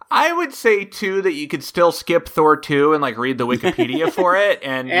anyways. So. I would say, too, that you could still skip Thor 2 and, like, read the Wikipedia for it.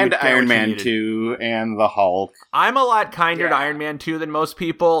 And Iron Man 2 and the Hulk. I'm a lot kinder to Iron Man 2 than most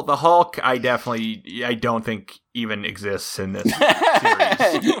people. The Hulk, I don't think even exists in this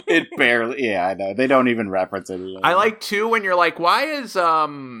series. It barely, I know. They don't even reference it. I like 2 when you're like, why is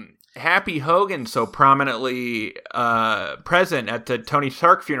Happy Hogan so prominently present at the Tony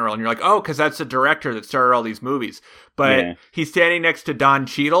Stark funeral? And you're like, oh, because that's the director that started all these movies. but he's standing next to Don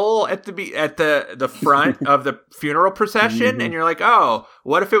Cheadle at the front of the funeral procession, and you're like, oh,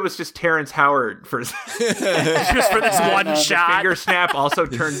 what if it was just Terrence Howard for just for this one shot? The finger snap also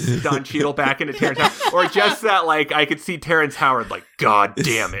turns Don Cheadle back into Terrence Howard, or just that, like, I could see Terrence Howard like, God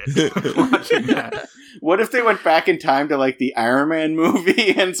damn it, watching that. What if they went back in time to like the Iron Man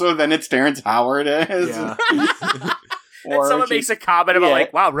movie, and so then it's Terrence Howard as? Yeah. And someone makes a comment about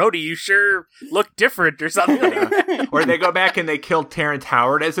like, wow, Rhodey, you sure look different or something. Yeah. Or they go back and they kill Terrence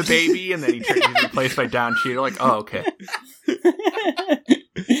Howard as a baby, and then he's replaced by Don Cheadle. Like, oh, okay.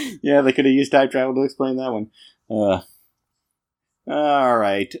 Yeah, they could have used time travel to explain that one. All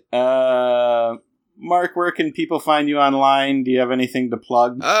right. Mark, where can people find you online? Do you have anything to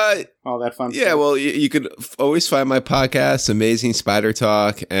plug? All that fun stuff? Yeah, well, you could always find my podcast, Amazing Spider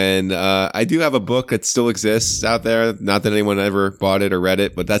Talk, and I do have a book that still exists out there. Not that anyone ever bought it or read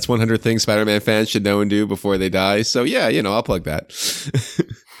it, but that's 100 things Spider-Man fans should know and do before they die. So yeah, I'll plug that.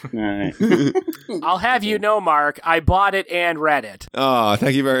 All right. I'll have you know, Mark, I bought it and read it. Oh,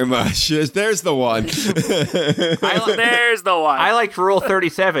 thank you very much. There's the one. There's the one. I liked Rule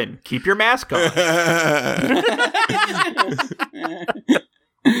 37. Keep your mask on.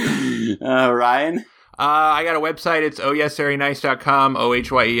 Ryan? I got a website. It's ohyesverynice.com,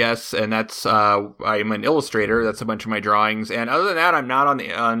 OHYES, and that's I'm an illustrator. That's a bunch of my drawings. And other than that, I'm not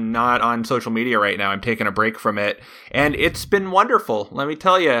on social media right now. I'm taking a break from it, and it's been wonderful. Let me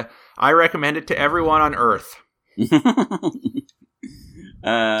tell you, I recommend it to everyone on Earth.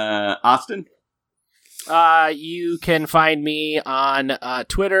 Austin? You can find me on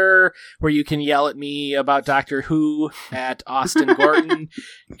Twitter, where you can yell at me about Doctor Who at Austin Gorton,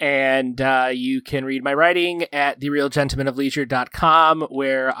 and you can read my writing at therealgentlemanofleisure.com,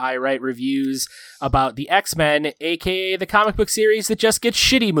 where I write reviews about the X-Men, aka the comic book series that just gets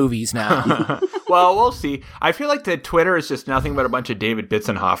shitty movies now. Well, we'll see. I feel like that Twitter is just nothing but a bunch of David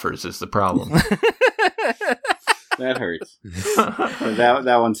Bitzenhoffers is the problem. That hurts.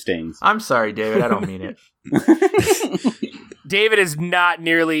 that one stings. I'm sorry, David. I don't mean it. David is not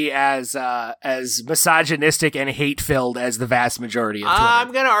nearly as misogynistic and hate-filled as the vast majority of Twitter.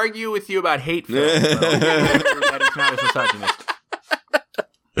 I'm going to argue with you about hate-filled. That is not as misogynistic.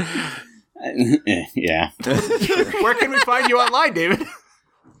 Yeah. Where can we find you online, David?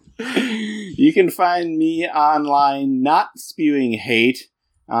 You can find me online, not spewing hate,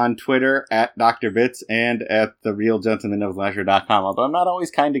 on Twitter at Dr. Bits and at therealgentlemanofleisure.com. Although I'm not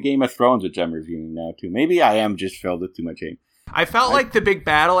always kind of Game of Thrones, which I'm reviewing now too. Maybe I am just filled with too much hate. I felt like the big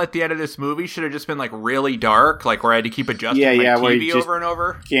battle at the end of this movie should have just been like really dark, like where I had to keep adjusting my TV over and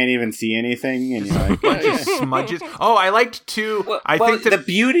over. Can't even see anything, and you're like, bunch of smudges. Oh, I liked to. I think the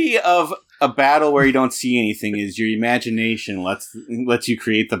beauty of a battle where you don't see anything is your imagination lets you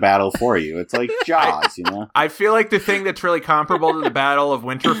create the battle for you. It's like Jaws, I feel like the thing that's really comparable to the Battle of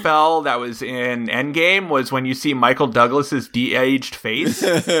Winterfell that was in Endgame was when you see Michael Douglas's de-aged face.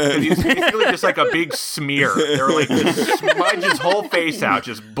 And he's basically just like a big smear. They were like, just smudge his whole face out,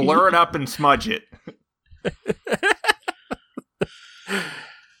 just blur it up and smudge it.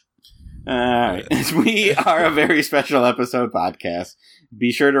 Alright. We are a very special episode podcast.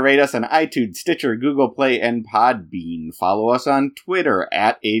 Be sure to rate us on iTunes, Stitcher, Google Play, and Podbean. Follow us on Twitter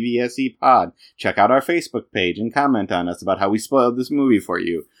at AVSEPod. Check out our Facebook page and comment on us about how we spoiled this movie for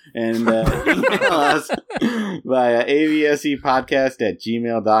you. And email us via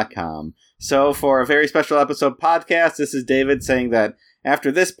avsepodcast@gmail.com. So for a very special episode podcast, this is David saying that after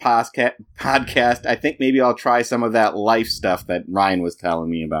this podcast, I think maybe I'll try some of that life stuff that Ryan was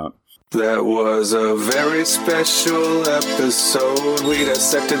telling me about. That was a very special episode. We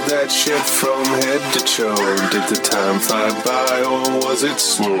dissected that shit from head to toe. Did the time fly by or was it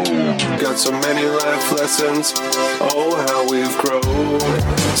slow? Got so many life lessons. Oh, how we've grown.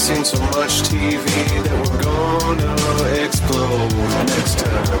 Seen so much TV that we're gonna explode next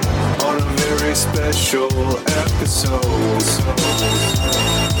time on a very special episode.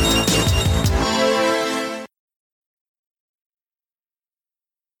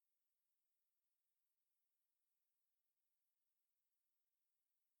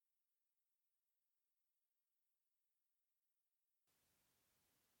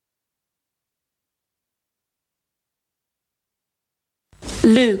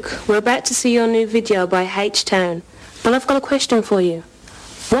 Luke, we're about to see your new video by H-Town, but I've got a question for you.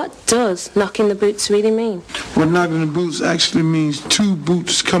 What does knocking the boots really mean? What knocking the boots actually means two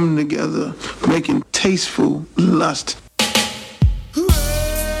boots coming together, making tasteful lust.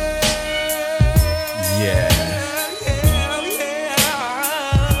 Yeah.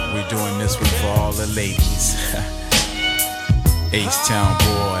 We're doing this one for all the ladies. H-Town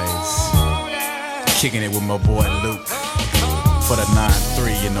boys. kicking it with my boy Luke. For the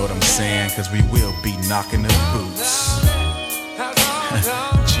 9-3, you know what I'm saying? Cause we will be knocking the boots.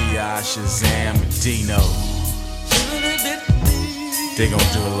 G.I. Shazam Dino. They gon'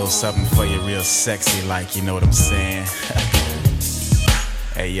 do a little something for you real sexy like, you know what I'm saying?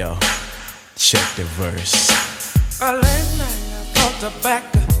 Hey yo, check the verse. Last night I thought back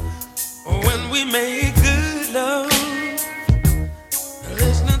when we made good love,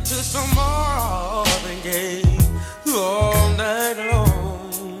 listening to some more Endgame all night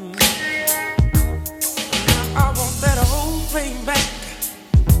long. Now I want that whole thing back,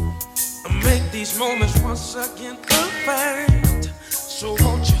 make these moments once again perfect. So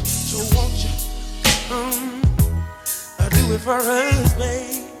won't you, do it for us,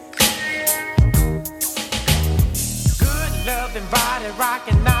 babe. Good loving, body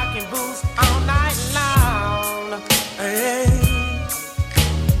rocking, knocking boots all night long. Hey.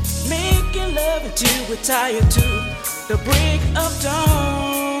 Making love until we're tired to the break of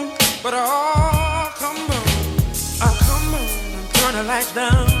dawn. But come on, and turn the lights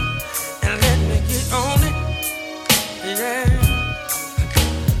down and let me get on it. Yeah.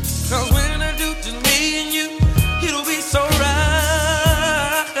 Cause when I do just me and you, it'll be so right.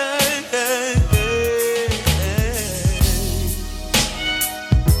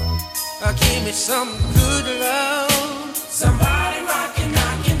 Give me some good love. Somebody rockin',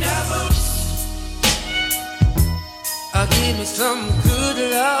 knockin' the boots. Give me some good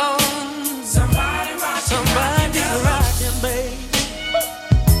love. Somebody rockin', baby.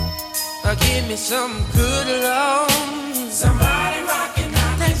 Give me some good love. Somebody rockin',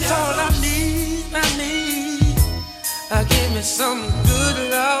 that's all I need. Give me some good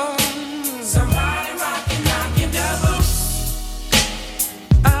love. Somebody rockin', knockin' the boots.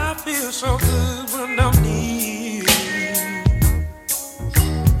 I feel so good when I'm near you.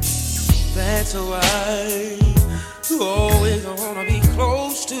 That's why I always wanna be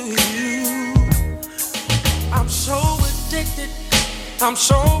close to you. I'm so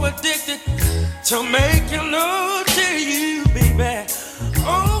addicted to making love to you, baby.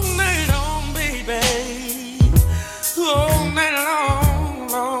 All night long, baby. All night long,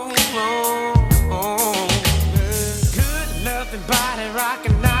 long. Good loving, body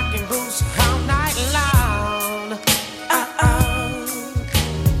rocking, knocking boots all night long.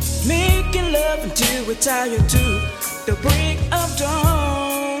 Making love until we're tired to the break of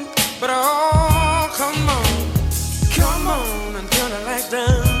dawn. But come on and turn the lights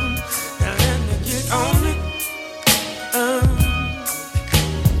down and let me get on it.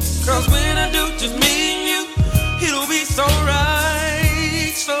 Cause when I do just me and you, it'll be so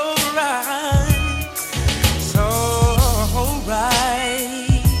right, so right, so right.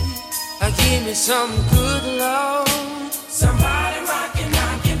 Give me some good love. Somebody rockin',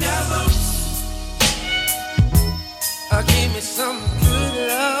 knockin' the boots. Give me some good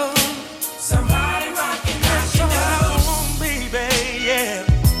love. Somebody rockin', knockin' the boots, baby, yeah.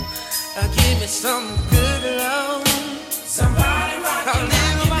 Give me some good love. Somebody rockin',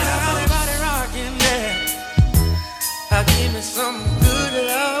 knockin' the boots. Rockin', yeah. Give me some good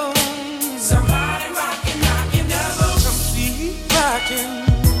love. Somebody rockin', knockin' the boots. Some sweet rockin'.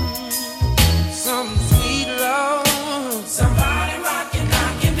 Some sweet love. Somebody rockin',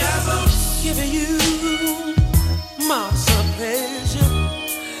 knockin' the boots. Giving you my pleasure.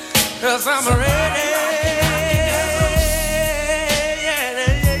 Cause I'm ready. Yeah.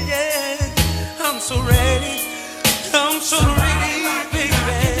 I'm so ready, baby,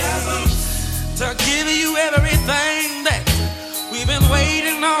 to give you everything that we've been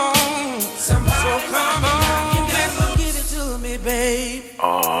waiting on. So come on, give it to me, babe.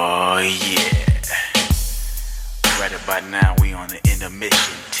 Oh yeah. Right about now we on the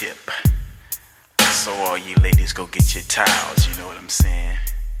intermission tip. So all you ladies go get your towels, you know what I'm saying?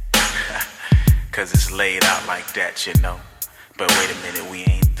 Cause it's laid out like that, you know. But wait a minute, we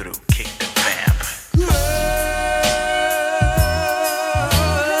ain't through. Kick the vamp.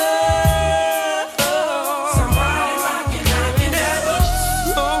 Somebody rockin', knockin' that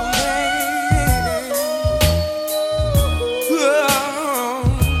boots.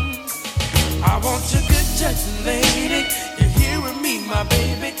 I want your good touch, lady. You're here with me, my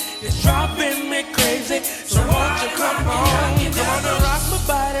baby. It's driving me crazy. So won't you come on and rock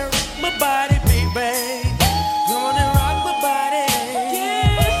my body, baby. Come on and rock my body.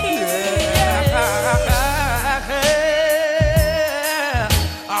 Yeah.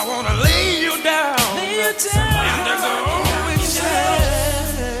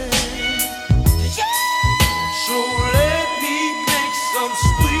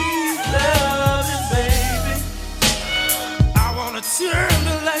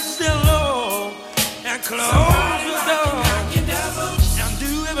 clothes.